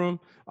locker room.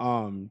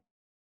 And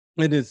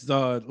it's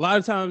a lot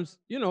of times,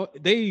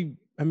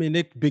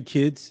 they're big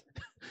kids,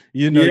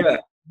 Yeah. you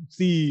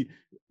see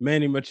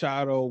Manny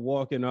Machado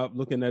walking up,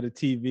 looking at a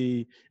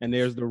TV, and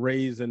there's the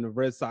Rays and the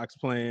Red Sox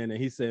playing,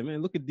 and he said,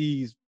 "Man, look at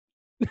these,"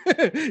 Yeah.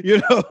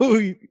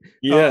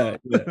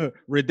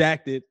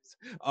 redacted.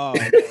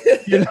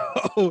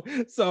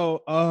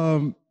 So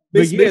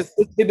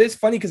it's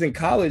funny because in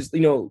college,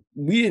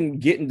 we didn't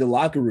get into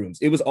locker rooms.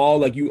 It was all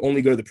like you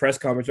only go to the press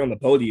conference or on the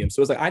podium.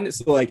 So it's like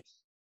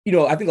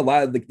I think a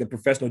lot of the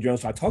professional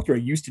journalists I talk to are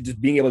used to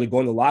just being able to go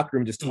in the locker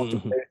room and just talk to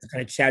players, to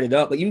kind of chat it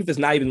up. Like, even if it's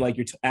not even like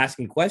you're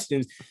asking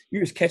questions,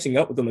 you're just catching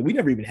up with them. Like, we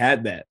never even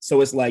had that. So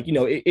it's like,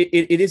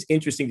 it is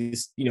interesting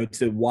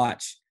to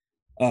watch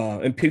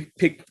and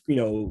pick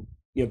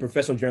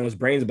professional journalists'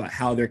 brains about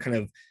how they're kind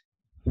of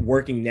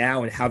working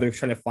now and how they're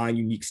trying to find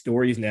unique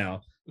stories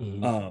now.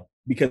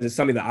 Because it's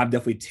something that I'm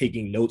definitely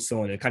taking notes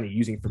on and kind of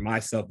using for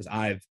myself as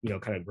I've,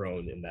 kind of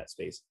grown in that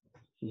space.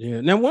 Yeah.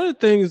 Now, one of the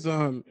things,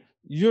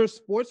 you're a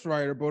sports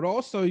writer, but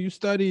also you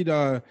studied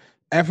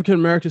African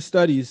American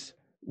studies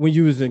when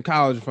you was in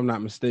college, if I'm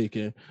not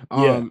mistaken.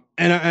 And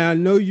I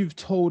know you've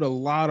told a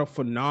lot of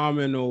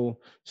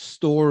phenomenal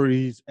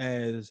stories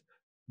as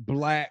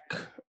Black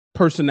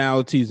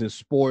personalities in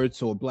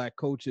sports, or Black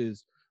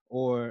coaches,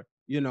 or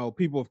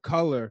people of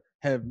color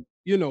have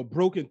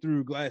broken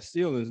through glass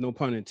ceilings, no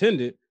pun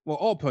intended, well,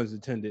 all puns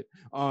intended.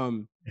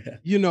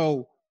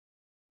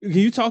 Can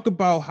you talk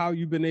about how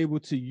you've been able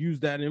to use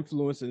that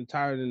influence and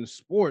tie it into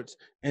sports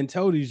and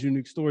tell these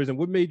unique stories, and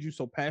what made you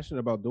so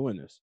passionate about doing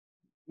this?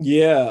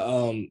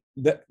 Yeah,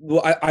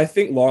 I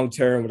think long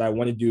term, what I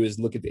want to do is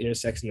look at the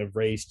intersection of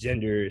race,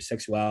 gender,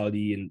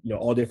 sexuality, and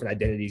all different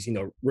identities,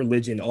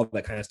 religion, all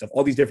that kind of stuff,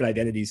 all these different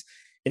identities,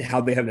 and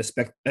how they have an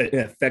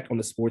effect on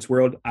the sports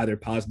world, either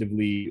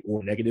positively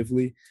or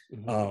negatively.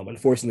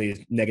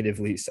 Unfortunately,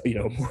 negatively,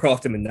 more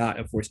often than not.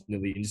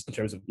 Unfortunately, just in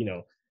terms of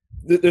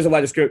there's a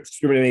lot of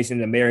discrimination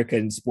in America,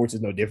 and sports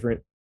is no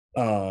different.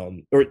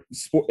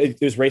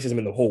 There's racism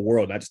in the whole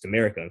world, not just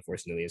America,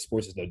 unfortunately, and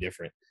sports is no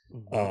different.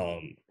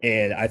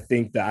 And I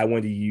think that I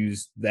wanted to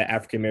use the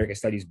African American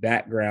studies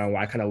background,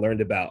 where I kind of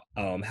learned about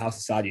how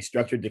society is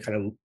structured, to kind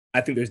of,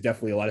 I think there's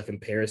definitely a lot of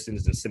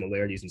comparisons and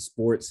similarities in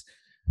sports.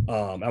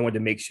 I wanted to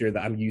make sure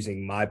that I'm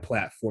using my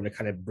platform to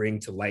kind of bring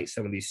to light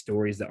some of these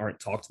stories that aren't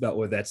talked about,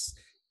 whether that's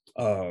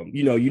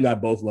you and I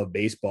both love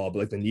baseball, but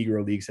like the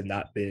Negro Leagues have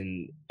not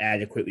been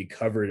adequately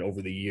covered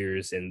over the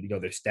years, and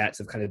their stats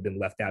have kind of been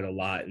left out a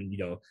lot, and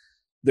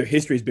their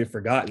history has been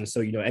forgotten.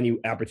 So any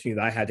opportunity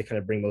that I had to kind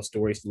of bring those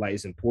stories to light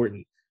is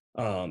important.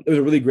 There was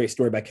a really great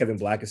story by Kevin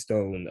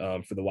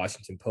Blackistone for the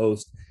Washington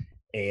Post,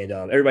 and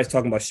everybody's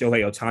talking about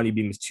Shohei Ohtani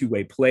being this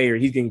two-way player.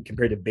 He's getting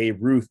compared to Babe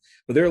Ruth,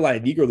 but there are a lot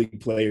of Negro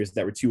League players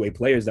that were two-way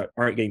players that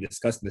aren't getting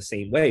discussed in the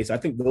same way. So I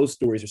think those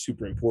stories are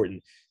super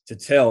important to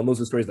tell, and those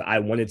are stories that I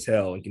want to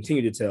tell and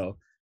continue to tell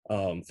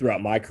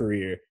throughout my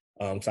career.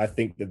 So I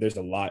think that there's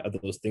a lot of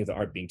those things that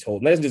aren't being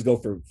told. And that doesn't just go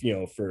for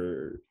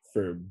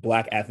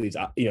Black athletes,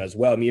 as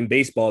well. I mean, in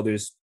baseball,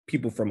 there's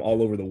people from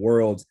all over the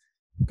world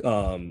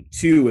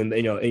too, and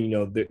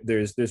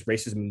there's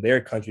racism in their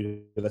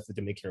country, that's the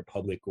Dominican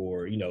Republic,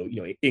 or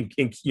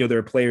there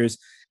are players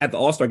at the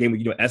All-Star game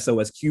with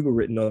SOS Cuba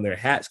written on their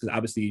hats, because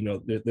obviously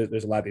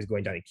there's a lot of things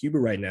going down in Cuba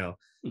right now.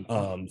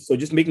 So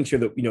just making sure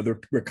that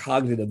we're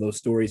cognizant of those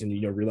stories,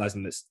 and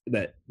realizing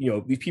that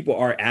these people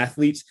are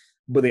athletes,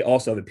 but they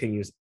also have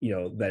opinions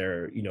that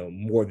are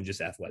more than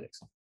just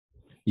athletics.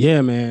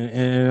 Yeah, man,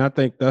 and I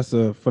think that's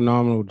a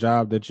phenomenal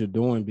job that you're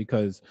doing,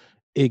 because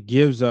it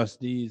gives us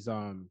these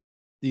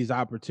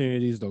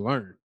opportunities to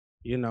learn,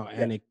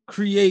 and it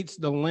creates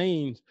the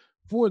lanes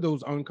for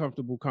those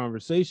uncomfortable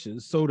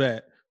conversations, so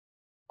that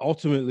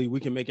ultimately we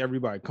can make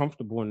everybody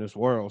comfortable in this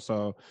world.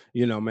 So,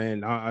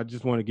 man, I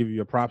just want to give you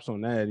your props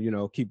on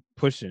that. Keep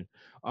pushing.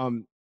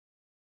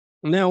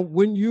 Now,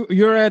 when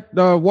you're at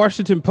the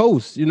Washington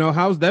Post,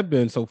 how's that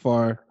been so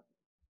far?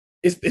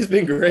 It's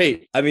been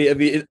great.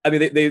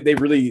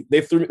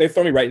 They've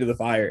thrown me right into the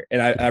fire,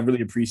 and I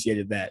really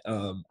appreciated that.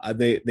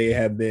 They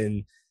have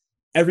been,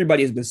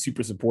 everybody has been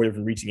super supportive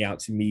and reaching out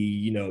to me.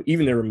 You know,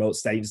 even the remote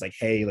study, just like,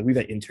 hey, like we've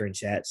had intern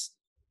chats.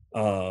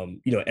 You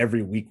know,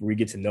 every week where we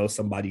get to know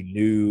somebody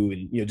new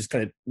and just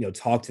kind of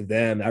talk to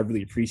them. I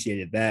really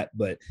appreciated that,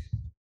 but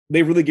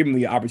they've really given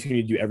me the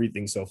opportunity to do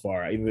everything so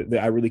far.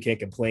 I really can't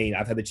complain.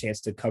 I've had the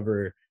chance to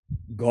cover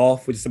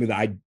golf, which is something that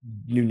I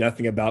knew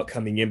nothing about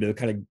coming in, but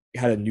kind of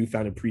had a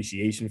newfound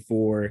appreciation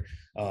for.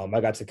 I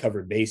got to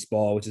cover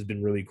baseball, which has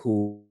been really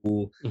cool.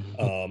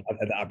 I've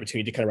had the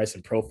opportunity to kind of write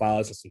some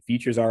profiles and some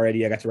features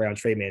already. I got to write on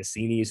Trey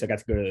Mancini, so I got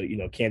to go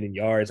to Camden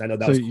Yards. I know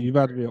that was cool. You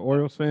about to be an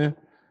Orioles fan?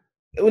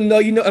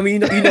 No,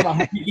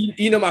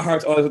 my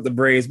heart's always with the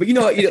Braves, but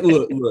look.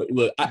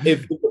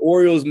 If the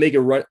Orioles make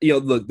a run,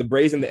 look, the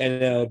Braves in the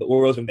NL, the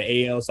Orioles in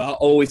the AL, so I'll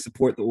always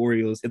support the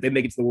Orioles if they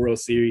make it to the World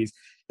Series.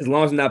 As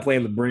long as they're not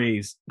playing the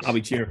Braves, I'll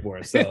be cheering for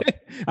them. So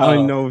I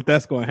don't know if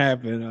that's going to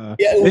happen. I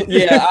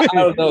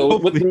don't know.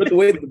 With the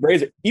way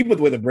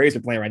the Braves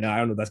are playing right now, I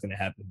don't know if that's going to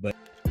happen. But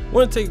I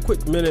want to take a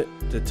quick minute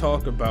to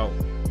talk about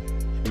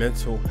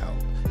mental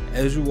health.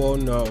 As you all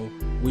know,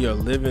 we are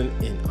living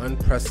in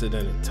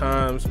unprecedented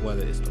times,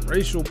 whether it's the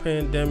racial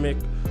pandemic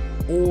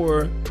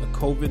or the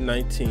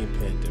COVID-19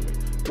 pandemic.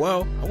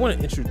 Well, I want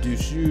to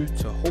introduce you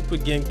to Hope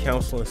Again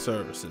Counseling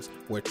Services,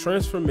 where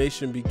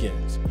transformation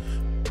begins.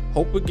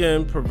 Hope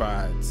Again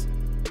provides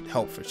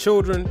help for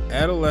children,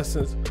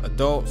 adolescents,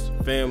 adults,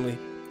 family,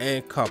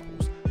 and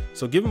couples.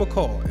 So give them a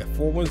call at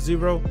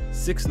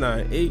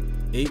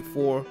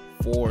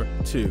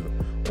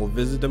 410-698-8442 or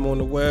visit them on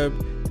the web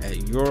at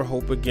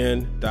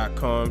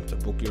yourhopeagain.com to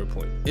book your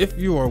appointment. If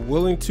you are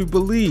willing to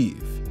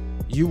believe,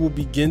 you will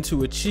begin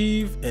to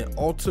achieve, and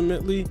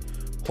ultimately,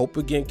 Hope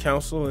Again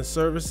Counseling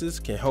Services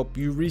can help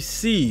you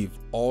receive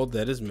all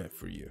that is meant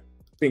for you.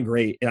 It's been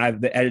great, and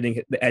the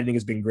editing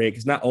has been great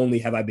because not only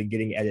have I been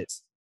getting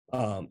edits,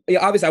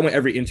 obviously I want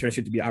every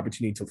internship to be an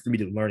opportunity for me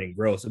to learn and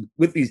grow. So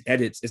with these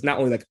edits, it's not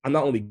only like I'm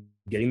not only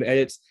getting the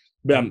edits,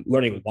 but I'm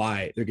learning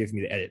why they're giving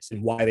me the edits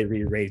and why they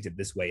rearranged it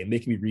this way and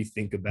making me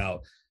rethink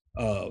about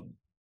why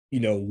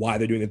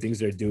they're doing the things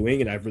they're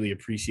doing. And I've really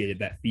appreciated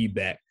that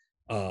feedback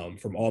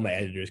from all my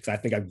editors, because I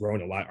think I've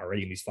grown a lot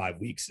already in these 5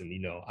 weeks, and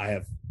I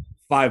have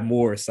 5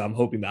 more, so I'm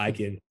hoping that I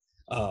can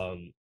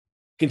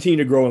continue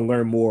to grow and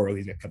learn more over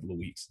these next couple of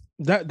weeks.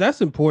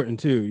 That's important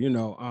too.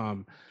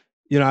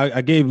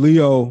 I gave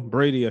Leo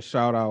Brady a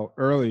shout out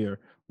earlier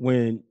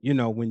when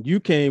you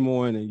came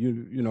on and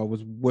you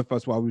was with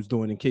us while we was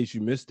doing In Case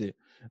You Missed It.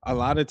 A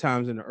lot of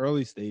times in the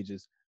early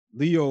stages,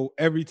 Leo,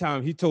 every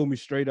time he told me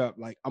straight up,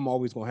 like, I'm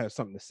always going to have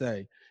something to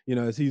say,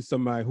 as he's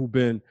somebody who's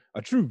been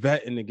a true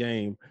vet in the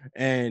game.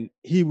 And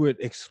he would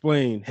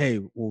explain,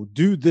 hey, we'll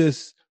do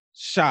this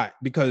shot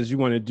because you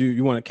want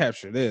to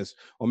capture this,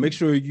 or make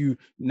sure you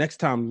next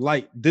time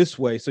light this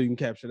way so you can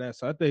capture that.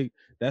 So I think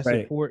that's right.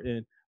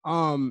 Important.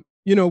 We're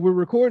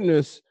recording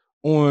this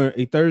on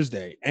a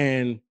Thursday,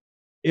 and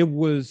it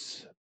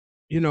was,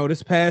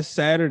 this past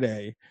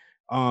Saturday,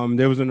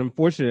 there was an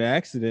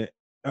unfortunate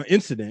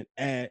incident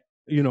at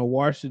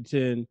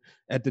Washington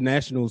at the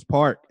Nationals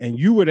Park, and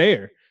you were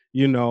there.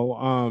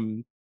 All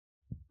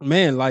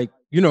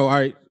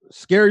right,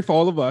 scary for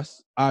all of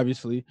us,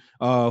 obviously,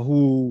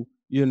 who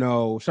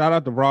shout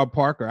out to Rob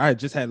Parker. I had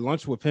just had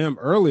lunch with him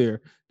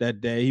earlier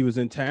that day. He was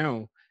in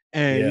town,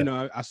 and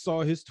I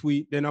saw his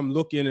tweet. Then I'm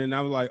looking, and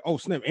I was like, oh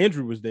snap,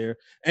 Andrew was there.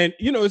 And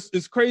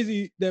it's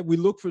crazy that we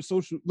look to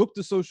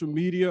social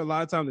media a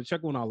lot of times to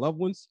check on our loved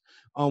ones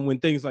when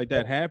things like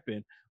that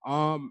happen.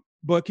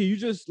 But can you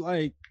just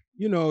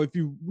if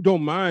you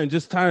don't mind,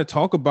 just kind of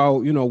talk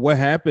about, what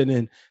happened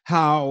and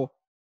how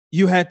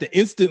you had to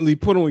instantly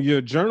put on your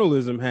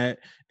journalism hat.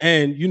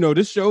 And,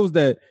 this shows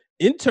that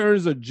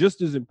interns are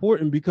just as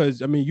important,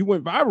 because, you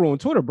went viral on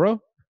Twitter, bro.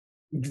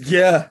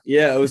 Yeah.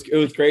 It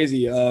was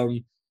crazy.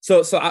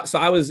 So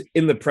I was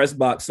in the press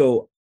box.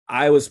 So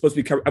I was supposed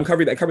to be I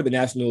covered the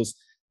Nationals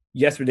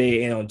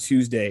yesterday and on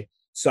Tuesday.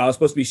 So I was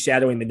supposed to be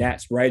shadowing the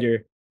Nats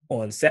writer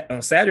on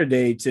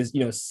Saturday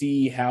to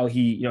see how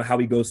he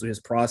goes through his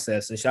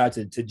process. And shout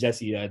out to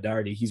Jesse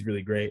Daugherty, he's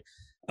really great,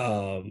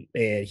 and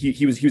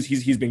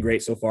he's been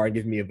great so far and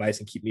giving me advice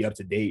and keep me up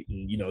to date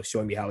and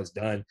showing me how it's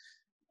done.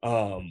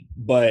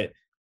 But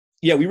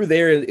yeah, we were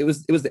there. It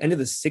was the end of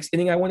the 6th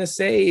inning, I want to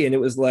say, and it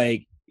was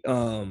like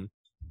it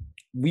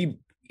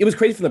was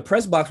crazy from the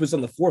press box, which was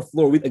on the 4th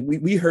floor.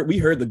 We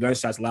heard the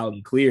gunshots loud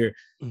and clear.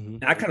 Mm-hmm.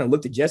 And I kind of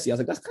looked at Jesse. I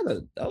was like,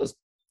 that was.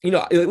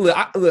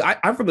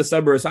 I'm from the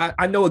suburbs, so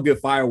I know a good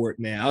firework,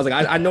 man. I was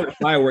like, I know what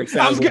fireworks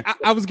sounds like.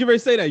 I was getting ready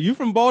to say that. You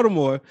from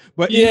Baltimore,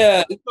 but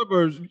yeah, in the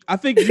suburbs, I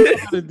think you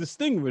got to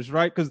distinguish,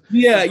 right? Because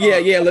yeah.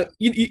 Look,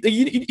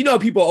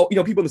 people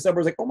in the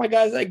suburbs like, oh my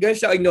God, is that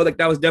gunshot?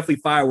 That was definitely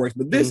fireworks.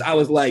 But this, I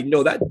was like,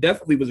 no, that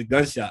definitely was a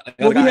gunshot.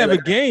 We have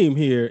a game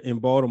here in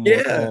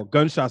Baltimore called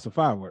Gunshots and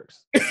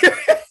Fireworks.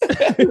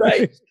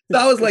 Right. So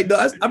I was like,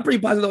 no, I'm pretty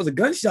positive that was a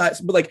gunshot.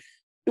 But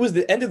it was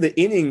the end of the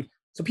inning.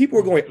 So people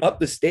were going up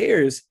the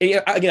stairs,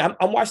 and again,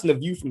 I'm watching the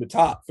view from the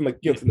top, from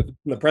from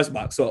the press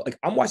box. So like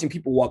I'm watching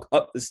people walk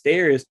up the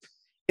stairs,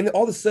 and then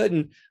all of a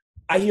sudden,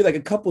 I hear like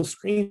a couple of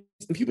screams,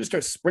 and people just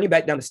start sprinting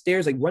back down the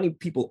stairs, like running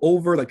people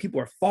over, like people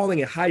are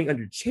falling and hiding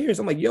under chairs.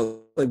 I'm like,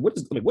 yo, like what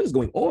is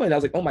going on? And I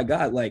was like, oh my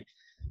god, like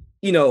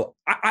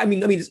I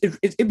mean,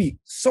 it'd be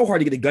so hard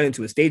to get a gun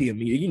into a stadium.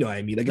 You know what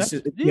I mean? Like, it's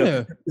just,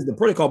 it's the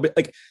protocol, but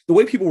like the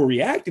way people were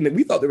reacting, that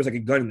we thought there was like a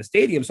gun in the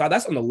stadium. So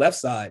that's on the left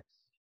side,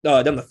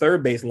 down the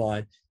third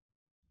baseline.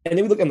 And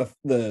then we look on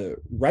the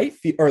right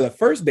field or the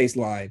first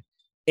baseline,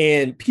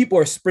 and people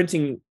are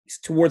sprinting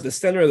towards the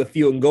center of the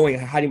field and going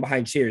and hiding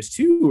behind chairs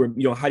too,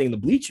 or, hiding in the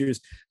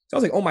bleachers. So I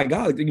was like, oh my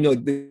God,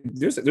 like,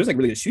 there's like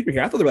really a shooter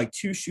here. I thought there were like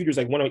two shooters,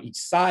 like one on each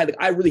side. Like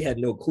I really had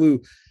no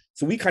clue.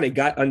 So we kind of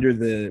got under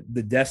the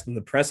desk in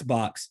the press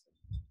box.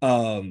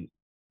 And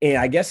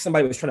I guess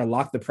somebody was trying to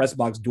lock the press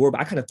box door, but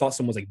I kind of thought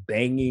someone was like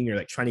banging or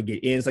like trying to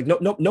get in. It's like,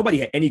 nobody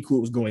had any clue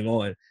what was going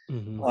on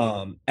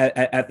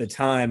at the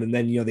time. And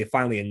then, they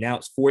finally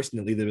announced,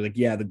 fortunately, they were like,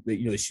 yeah,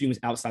 the shooting was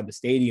outside the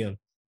stadium.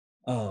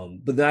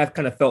 But then I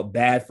kind of felt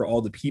bad for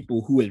all the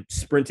people who had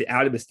sprinted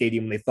out of the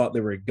stadium when they thought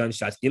there were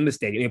gunshots in the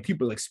stadium. And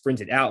people like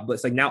sprinted out, but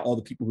it's like now all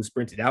the people who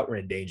sprinted out were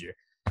in danger.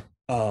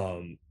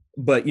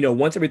 But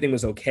once everything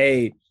was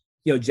okay,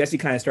 Jesse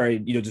kind of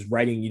started, just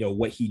writing,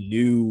 what he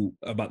knew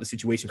about the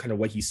situation, kind of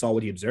what he saw,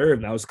 what he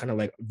observed. And I was kind of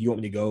like, do you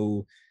want me to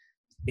go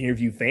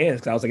interview fans?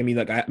 Because I was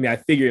like, I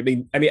figured,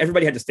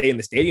 everybody had to stay in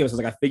the stadium. So I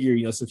was like, I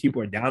figure, since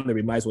people are down there,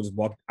 I might as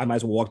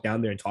well walk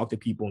down there and talk to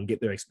people and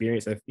get their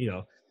experience of,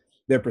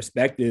 their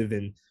perspective.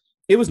 And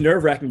it was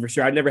nerve wracking for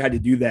sure. I never had to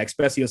do that,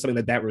 especially on something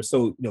like that was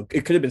so,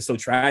 it could have been so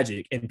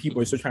tragic and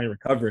people are still trying to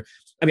recover.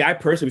 I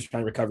personally was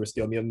trying to recover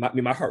still.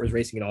 My heart was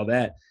racing and all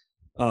that.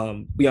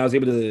 I was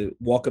able to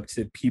walk up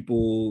to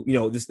people,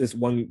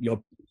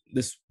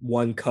 this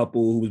one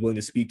couple who was willing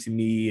to speak to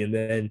me, and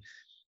then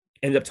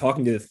ended up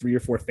talking to 3 or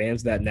 4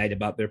 fans that night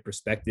about their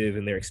perspective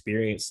and their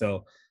experience.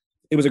 So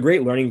it was a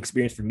great learning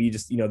experience for me,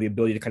 just, the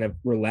ability to kind of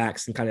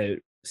relax and kind of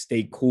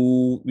stay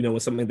cool, when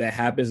something like that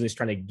happens, and just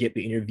trying to get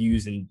the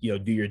interviews and,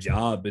 do your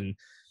job. And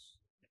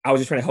I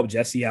was just trying to help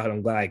Jesse out.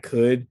 I'm glad I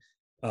could.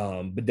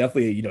 But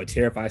definitely, a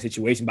terrifying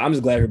situation. But I'm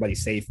just glad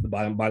everybody's safe. The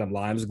bottom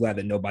line, I'm just glad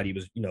that nobody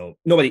was,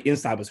 nobody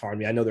inside was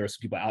harmed. I know there were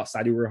some people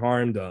outside who were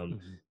harmed.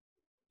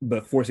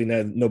 But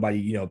fortunately,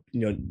 nobody,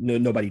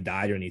 nobody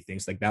died or anything.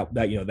 So like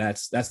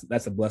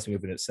that's a blessing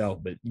within itself.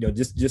 But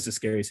just a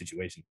scary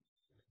situation.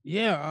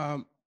 Yeah.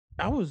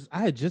 I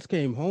had just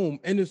came home,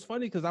 and it's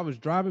funny because I was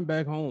driving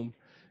back home,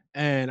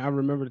 and I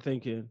remember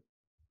thinking,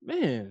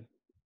 man,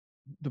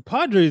 the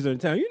Padres are in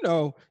town. You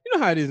know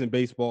how it is in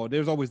baseball.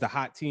 There's always the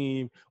hot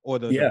team or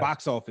the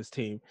box office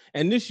team.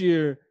 And this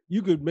year,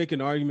 you could make an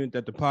argument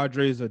that the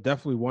Padres are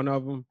definitely one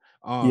of them.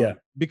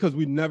 Because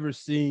we've never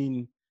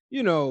seen,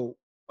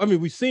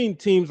 we've seen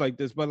teams like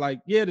this, but like,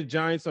 the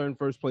Giants are in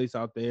first place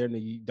out there and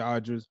the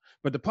Dodgers,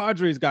 but the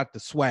Padres got the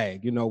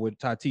swag, with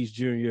Tatis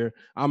Jr.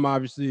 I'm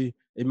obviously,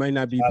 it might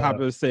not be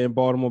popular saying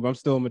Baltimore, but I'm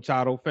still a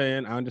Machado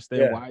fan. I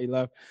understand why he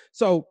left.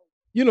 So,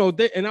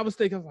 and I was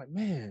thinking, I was like,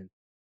 man,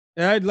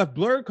 and I left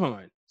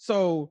BlurCon.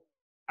 So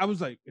I was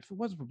like, if it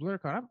wasn't for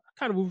BlurCon, I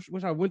kind of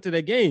wish I went to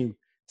that game.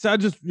 So I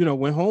just,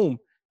 went home.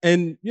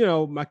 And,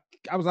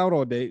 I was out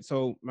all day.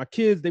 So my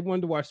kids, they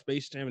wanted to watch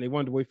Space Jam and they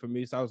wanted to wait for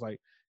me. So I was like,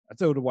 I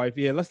told the wife,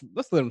 let's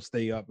let them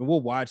stay up and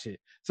we'll watch it.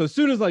 So as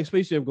soon as like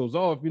Space Jam goes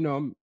off,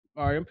 I'm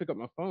all right, I'm pick up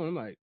my phone. I'm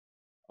like,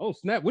 oh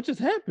snap, what just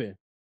happened?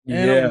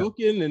 And I'm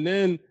looking, and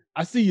then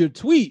I see your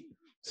tweet.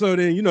 So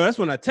then, that's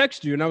when I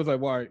text you, and I was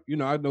like, well,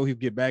 I know he'll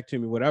get back to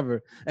me,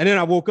 whatever. And then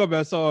I woke up and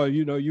I saw,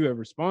 you have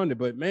responded.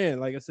 But man,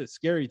 like I said,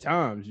 scary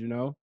times,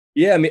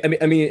 Yeah,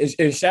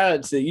 and shout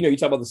out to, you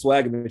talk about the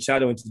swag of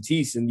Machado and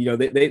Tatis, and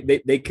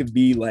they could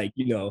be like,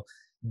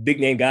 big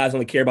name guys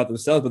only care about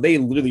themselves, but they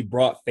literally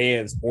brought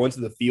fans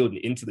onto the field and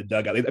into the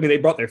dugout. They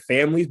brought their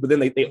families, but then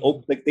they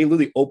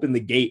literally opened the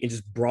gate and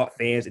just brought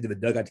fans into the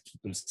dugout to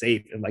keep them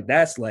safe. And like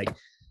that's like,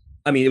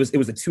 it was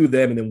the two of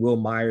them, and then Will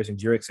Myers and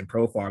Jurix and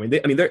Profar.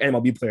 They're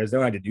MLB players. They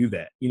don't have to do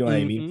that. You know what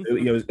I mean? So,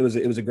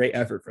 it was a great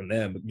effort from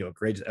them.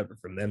 Courageous effort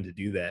from them to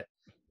do that.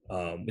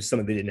 It's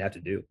something they didn't have to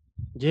do.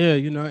 Yeah,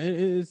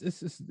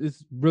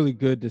 it's really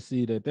good to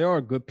see that there are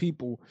good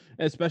people,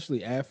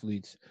 especially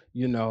athletes.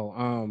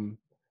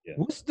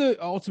 What's the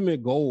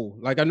ultimate goal?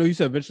 Like, I know you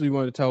said eventually you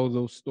want to tell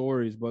those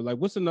stories, but like,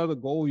 what's another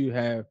goal you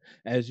have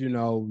as you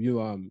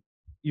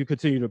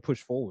continue to push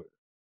forward?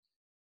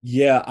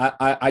 Yeah,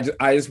 I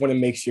just want to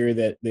make sure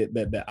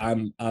that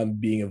I'm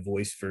being a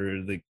voice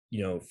for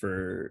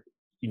for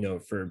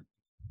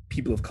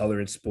people of color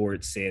in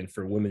sports and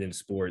for women in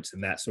sports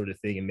and that sort of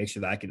thing, and make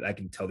sure that I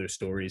can tell their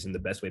stories in the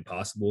best way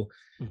possible.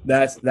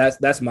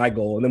 That's my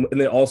goal. And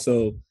then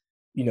also,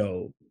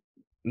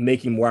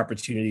 making more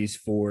opportunities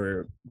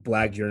for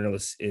Black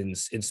journalists in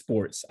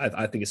sports.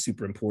 I think is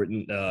super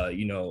important.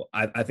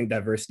 I think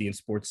diversity in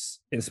sports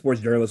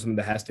journalism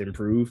that has to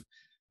improve.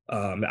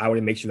 I want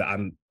to make sure that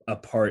a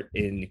part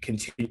in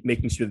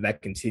making sure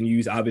that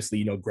continues.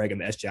 Obviously, Greg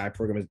and the SJI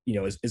program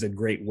is a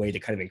great way to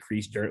kind of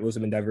increase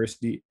journalism and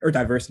diversity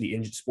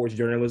in sports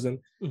journalism.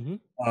 Mm-hmm.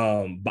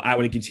 But I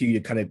want to continue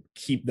to kind of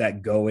keep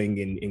that going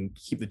and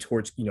keep the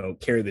torch,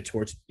 carry the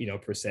torch,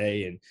 per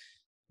se. And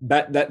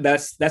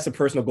that's a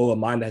personal goal of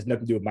mine that has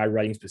nothing to do with my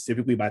writing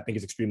specifically, but I think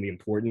it's extremely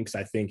important because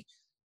I think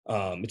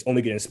it's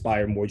only going to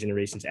inspire more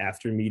generations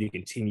after me to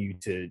continue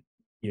to,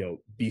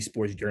 be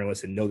sports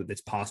journalists and know that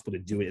it's possible to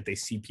do it. If they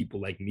see people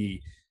like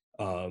me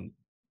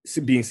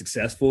being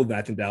successful, then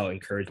I think that'll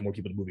encourage more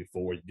people to moving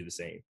forward to do the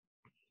same.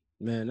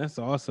 Man, that's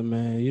awesome,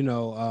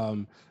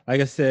 man.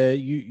 Like I said,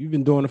 you've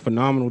been doing a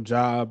phenomenal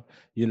job,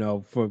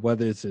 for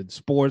whether it's in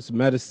sports,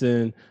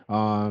 medicine,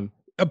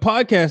 a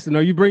podcast.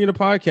 Are you bringing a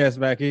podcast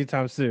back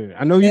anytime soon?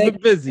 I know you've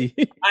been busy.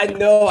 I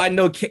know. I'm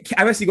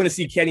actually going to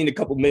see Kenny in a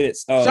couple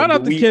minutes. Shout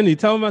out to Kenny.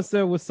 Tell him I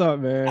said what's up,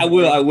 man. I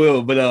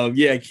will. But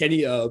yeah,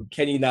 Kenny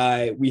and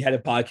I, we had a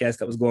podcast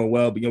that was going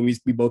well, but we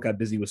both got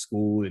busy with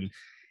school and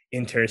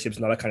internships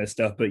and all that kind of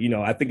stuff. But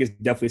I think it's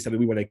definitely something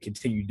we want to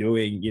continue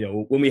doing.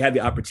 When we have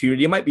the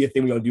opportunity, it might be a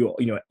thing we don't do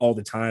all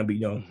the time, but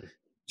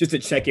just to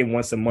check in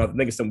once a month. I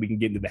think it's something we can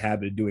get into the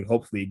habit of doing.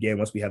 Hopefully, again,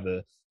 once we have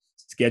a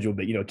schedule.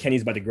 But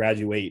Kenny's about to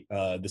graduate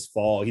this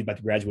fall. He's about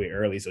to graduate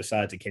early, so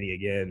shout out to Kenny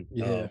again.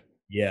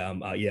 Yeah.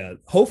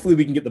 Hopefully,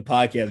 we can get the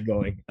podcast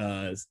going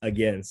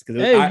again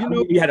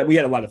because we had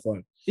a lot of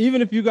fun.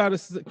 Even if you got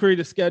to create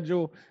a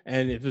schedule,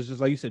 and if it's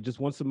just like you said, just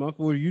once a month,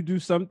 where you do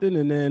something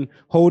and then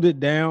hold it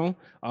down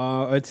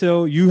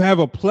until you have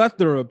a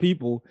plethora of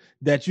people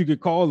that you could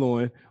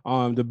call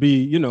on to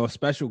be, a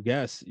special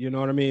guest. You know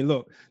what I mean?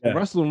 Look,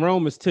 Wrestling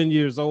Rome is 10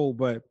 years old,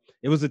 but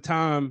it was a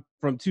time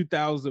from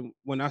 2000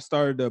 when I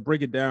started to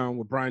break it down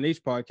with Brian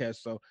H.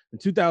 podcast. So in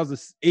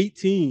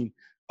 2018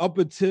 up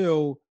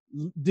until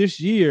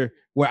this year,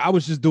 where I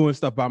was just doing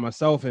stuff by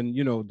myself, and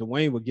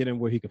Dwayne would get in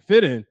where he could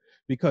fit in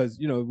because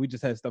we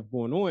just had stuff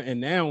going on,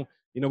 and now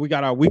we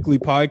got our weekly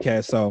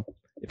podcast. So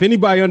if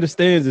anybody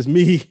understands, it's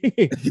me.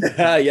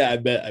 Yeah, I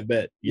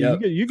bet. Yeah,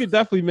 you could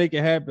definitely make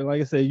it happen.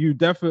 Like I said, you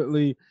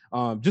definitely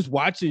just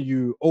watching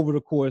you over the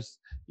course,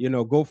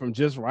 go from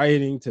just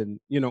writing to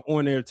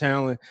on air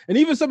talent, and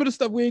even some of the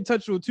stuff we ain't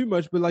touched on too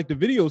much, but like the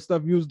video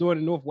stuff you was doing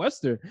at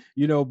Northwestern,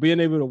 being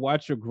able to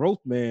watch your growth,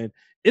 man.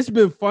 It's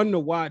been fun to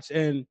watch,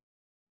 and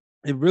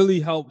it really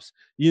helps,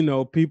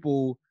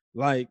 people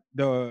like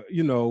the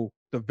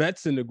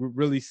vets in the group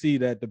really see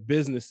that the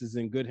business is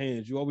in good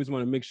hands. You always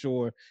want to make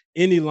sure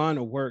any line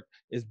of work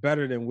is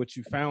better than what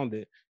you found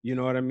it. You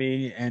know what I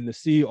mean? And to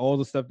see all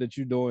the stuff that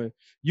you're doing,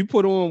 you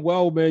put on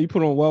well, man. You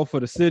put on well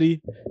for the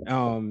city,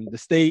 the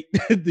state,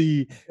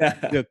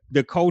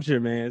 the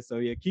culture, man. So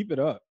yeah, keep it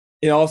up.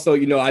 And also,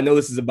 I know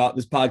this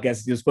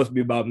podcast is supposed to be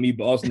about me,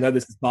 but also none of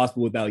this is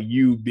possible without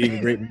you being a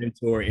great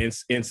mentor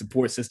and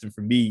support system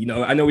for me.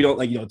 I know we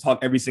don't talk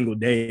every single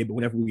day, but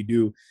whenever we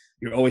do,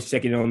 you're always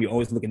checking on me,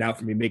 always looking out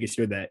for me, making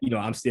sure that,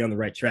 I'm staying on the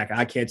right track.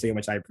 I can't tell you how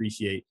much I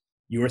appreciate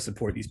your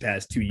support these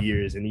past 2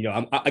 years. And,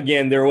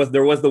 again, there was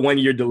the 1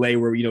 year delay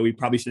where, we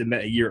probably should have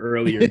met a year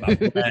earlier.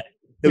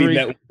 We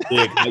met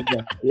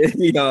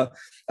with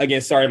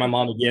again, sorry, my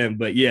mom again,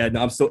 but yeah,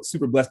 no, I'm so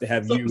super blessed to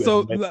have you.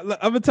 So I'm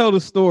gonna tell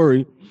the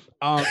story.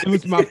 It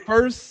was my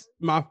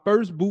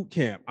first boot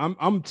camp.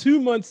 I'm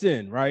 2 months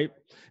in, right?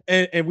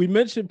 And we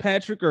mentioned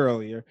Patrick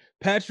earlier.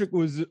 Patrick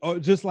was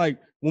just like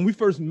when we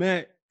first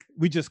met,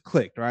 we just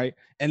clicked, right?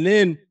 And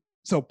then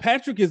so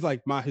Patrick is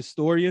like my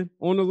historian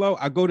on the low.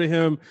 I go to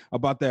him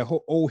about that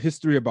whole old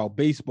history about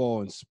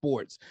baseball and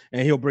sports,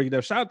 and he'll bring it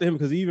up. Shout out to him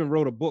because he even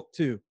wrote a book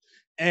too.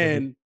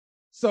 And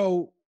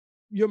so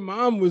your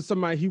mom was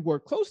somebody he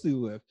worked closely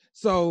with.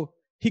 So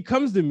he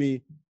comes to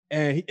me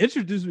and he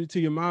introduced me to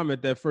your mom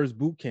at that first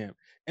boot camp.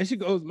 And she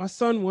goes, my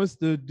son wants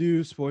to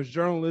do sports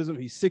journalism.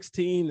 He's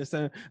 16. I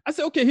said,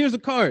 okay, here's a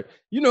card.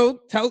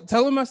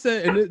 Tell him I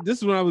said, and this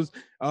is when I was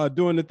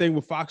doing the thing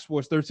with Fox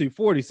Sports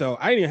 1340. So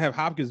I didn't even have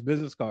Hopkins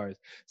business cards.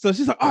 So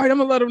she's like, all right, I'm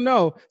gonna let him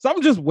know. So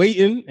I'm just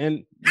waiting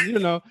and,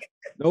 no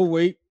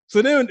wait.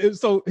 So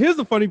here's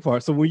the funny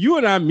part. So when you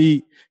and I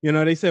meet,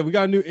 they said, we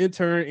got a new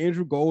intern,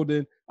 Andrew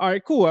Golden. All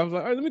right, cool. I was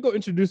like, all right, let me go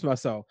introduce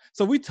myself.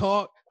 So we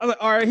talked. I was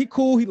like, all right, he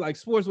cool. He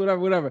likes sports,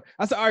 whatever.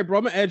 I said, all right, bro,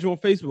 I'm gonna add you on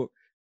Facebook.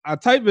 I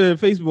type it in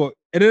Facebook,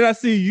 and then I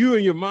see you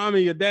and your mom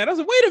and your dad. I was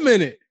like, wait a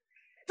minute.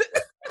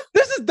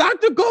 This is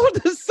Dr.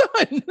 Golden's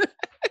son.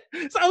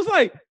 So I was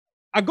like,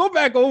 I go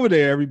back over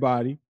there,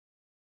 everybody.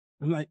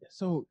 I'm like,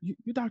 so you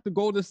Dr.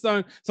 Golden's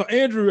son? So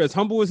Andrew, as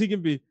humble as he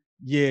can be,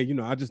 yeah,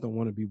 I just don't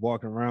want to be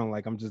walking around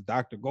like I'm just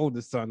Dr.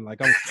 Golden's son.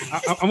 Like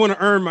I want to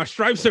earn my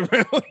stripes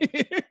around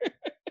here.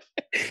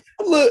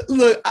 Look.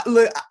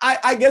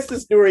 I guess the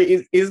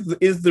story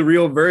is the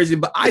real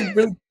version, but I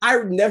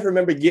never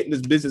remember getting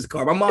this business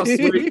card. My mom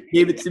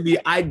gave it to me.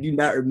 I do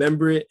not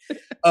remember it.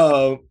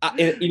 I'm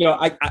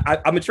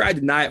gonna try to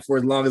deny it for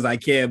as long as I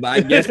can,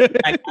 but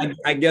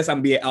I guess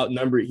I'm being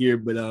outnumbered here.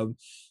 But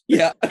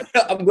Yeah,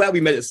 I'm glad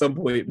we met at some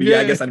point. But yeah,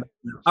 I guess I'm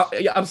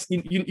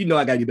you know,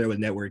 I gotta get better with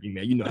networking,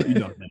 man. You know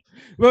that.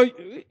 Well,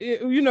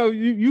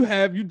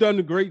 you've done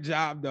a great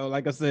job though.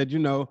 Like I said,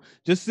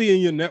 just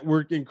seeing your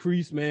network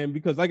increase, man,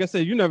 because like I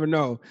said, you never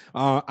know.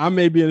 I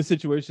may be in a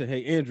situation,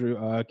 hey Andrew,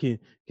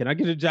 can I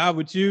get a job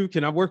with you?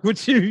 Can I work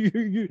with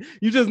you?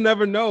 You just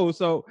never know.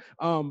 So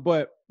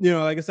but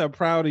like I said, I'm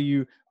proud of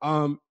you.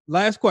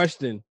 Last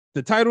question.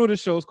 The title of the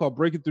show is called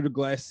Breaking Through the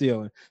Glass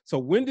Ceiling. So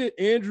when did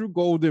Andrew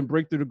Golden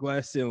break through the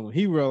glass ceiling?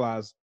 He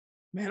realized,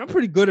 man, I'm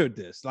pretty good at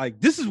this.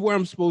 Like, this is where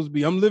I'm supposed to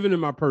be. I'm living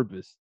in my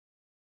purpose.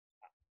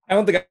 I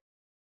don't think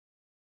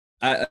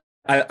I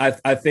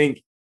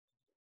think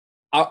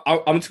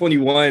I'm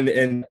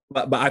 21,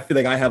 but I feel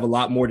like I have a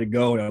lot more to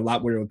go and a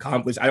lot more to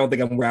accomplish. I don't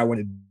think I'm where I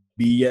want to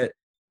be yet.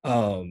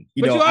 You're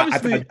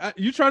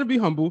trying to be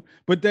humble,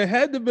 but there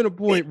had to have been a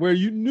point where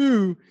you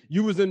knew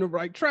you was in the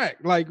right track,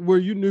 like where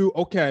you knew,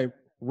 okay,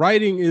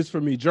 writing is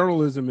for me,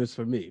 journalism is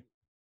for me.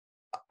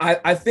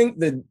 I think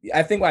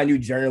why I knew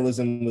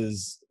journalism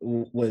was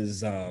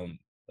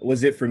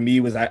it for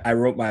me was I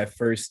wrote my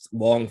first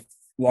long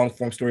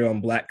form story on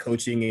Black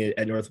coaching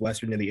at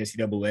Northwestern in the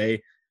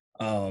NCAA.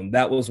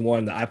 That was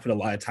one that I put a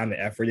lot of time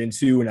and effort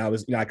into, and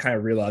I kind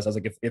of realized I was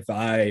like, if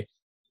I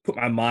put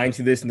my mind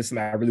to this and this is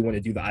something I really want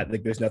to do, that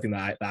like there's nothing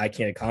that I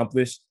can't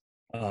accomplish.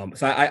 So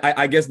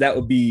I guess that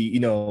would be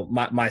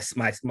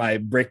my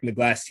breaking the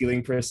glass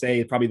ceiling per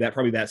se, probably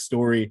that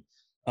story.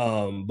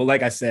 But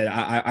like I said,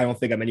 I don't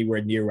think I'm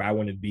anywhere near where I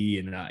want to be,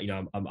 and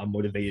I'm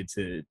motivated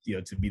to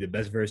be the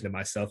best version of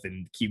myself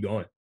and keep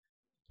going.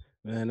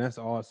 Man, that's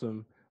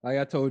awesome. Like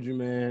I told you,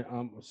 man,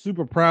 I'm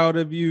super proud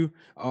of you.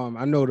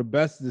 I know the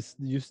best is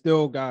you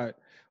still got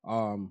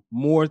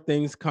more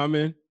things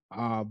coming,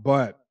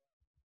 but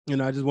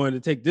I just wanted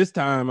to take this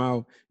time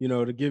out,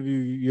 to give you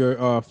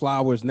your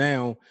flowers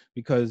now,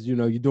 because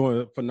you're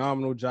doing a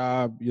phenomenal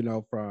job,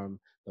 from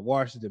the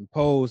Washington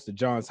Post, the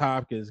Johns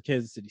Hopkins,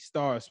 Kansas City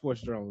Star,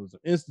 Sports Journalism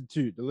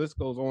Institute. The list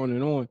goes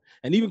on,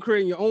 and even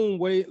creating your own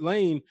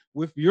lane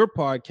with your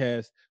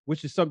podcast,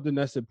 which is something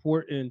that's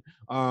important.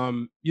 I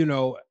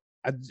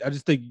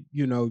just think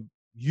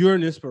you're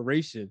an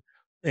inspiration,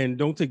 and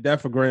don't take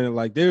that for granted.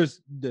 Like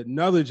there's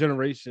another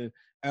generation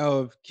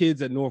of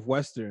kids at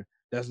Northwestern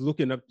that's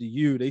looking up to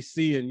you. They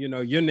see, and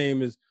your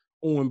name is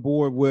on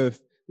board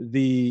with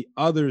the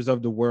others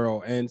of the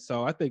world, and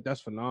so I think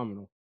that's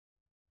phenomenal.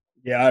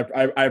 Yeah,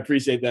 I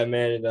appreciate that,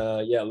 man.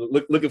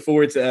 And looking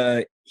forward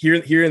to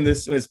hearing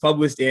this when it's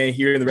published and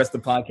hearing the rest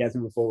of the podcast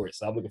moving forward.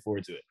 So I'm looking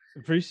forward to it.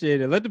 Appreciate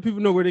it. Let the people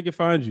know where they can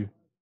find you.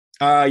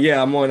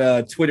 I'm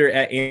on Twitter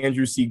at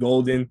Andrew C.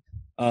 Golden.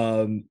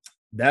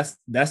 That's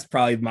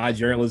probably my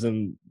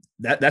journalism.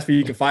 That's where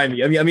you can find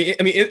me. I mean,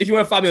 if you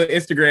want to follow me on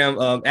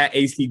Instagram, at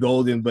AC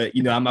Golden, but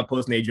I'm not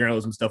posting any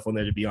journalism stuff on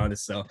there, to be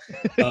honest. So,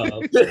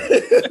 but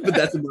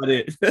that's about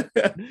it.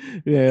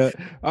 Yeah.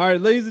 All right,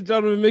 ladies and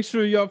gentlemen, make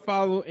sure y'all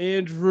follow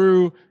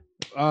Andrew.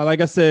 Like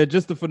I said,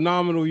 just a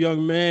phenomenal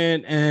young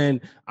man, and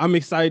I'm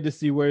excited to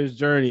see where his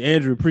journey.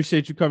 Andrew,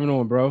 appreciate you coming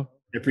on, bro.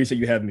 I appreciate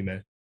you having me,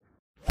 man.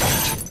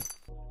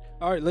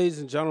 All right, ladies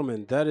and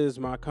gentlemen, that is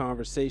my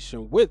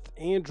conversation with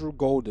Andrew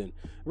Golden.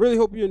 Really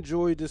hope you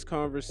enjoyed this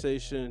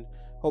conversation.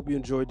 Hope you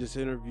enjoyed this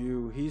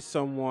interview. He's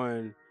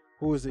someone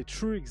who is a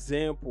true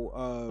example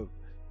of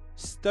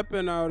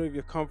stepping out of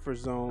your comfort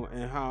zone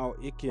and how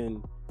it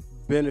can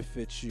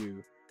benefit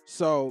you.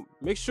 So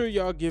make sure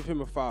y'all give him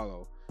a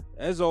follow.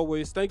 As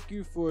always, thank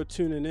you for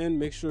tuning in.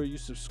 Make sure you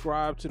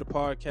subscribe to the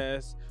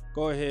podcast.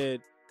 Go ahead,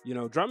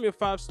 drop me a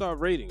 5-star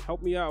rating.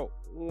 Help me out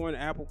on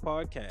Apple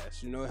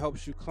Podcasts. It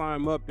helps you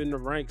climb up in the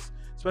ranks,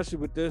 especially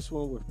with this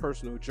one, with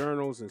personal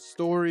journals and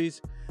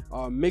stories.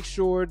 Make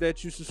sure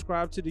that you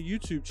subscribe to the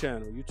YouTube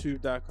channel,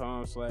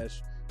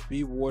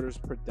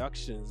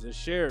 youtube.com/bwatersproductions, and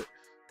share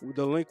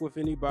the link with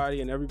anybody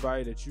and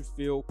everybody that you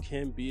feel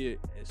can be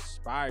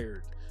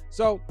inspired.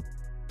 So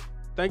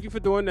thank you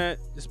for doing that.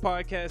 This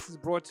podcast is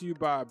brought to you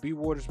by B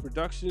Waters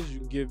Productions. You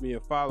can give me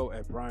a follow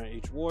at Brian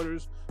H.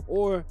 Waters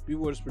or B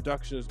Waters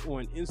Productions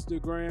on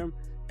Instagram.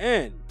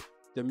 And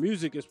the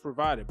music is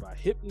provided by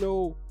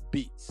Hypno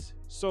Beats.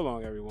 So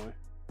long, everyone.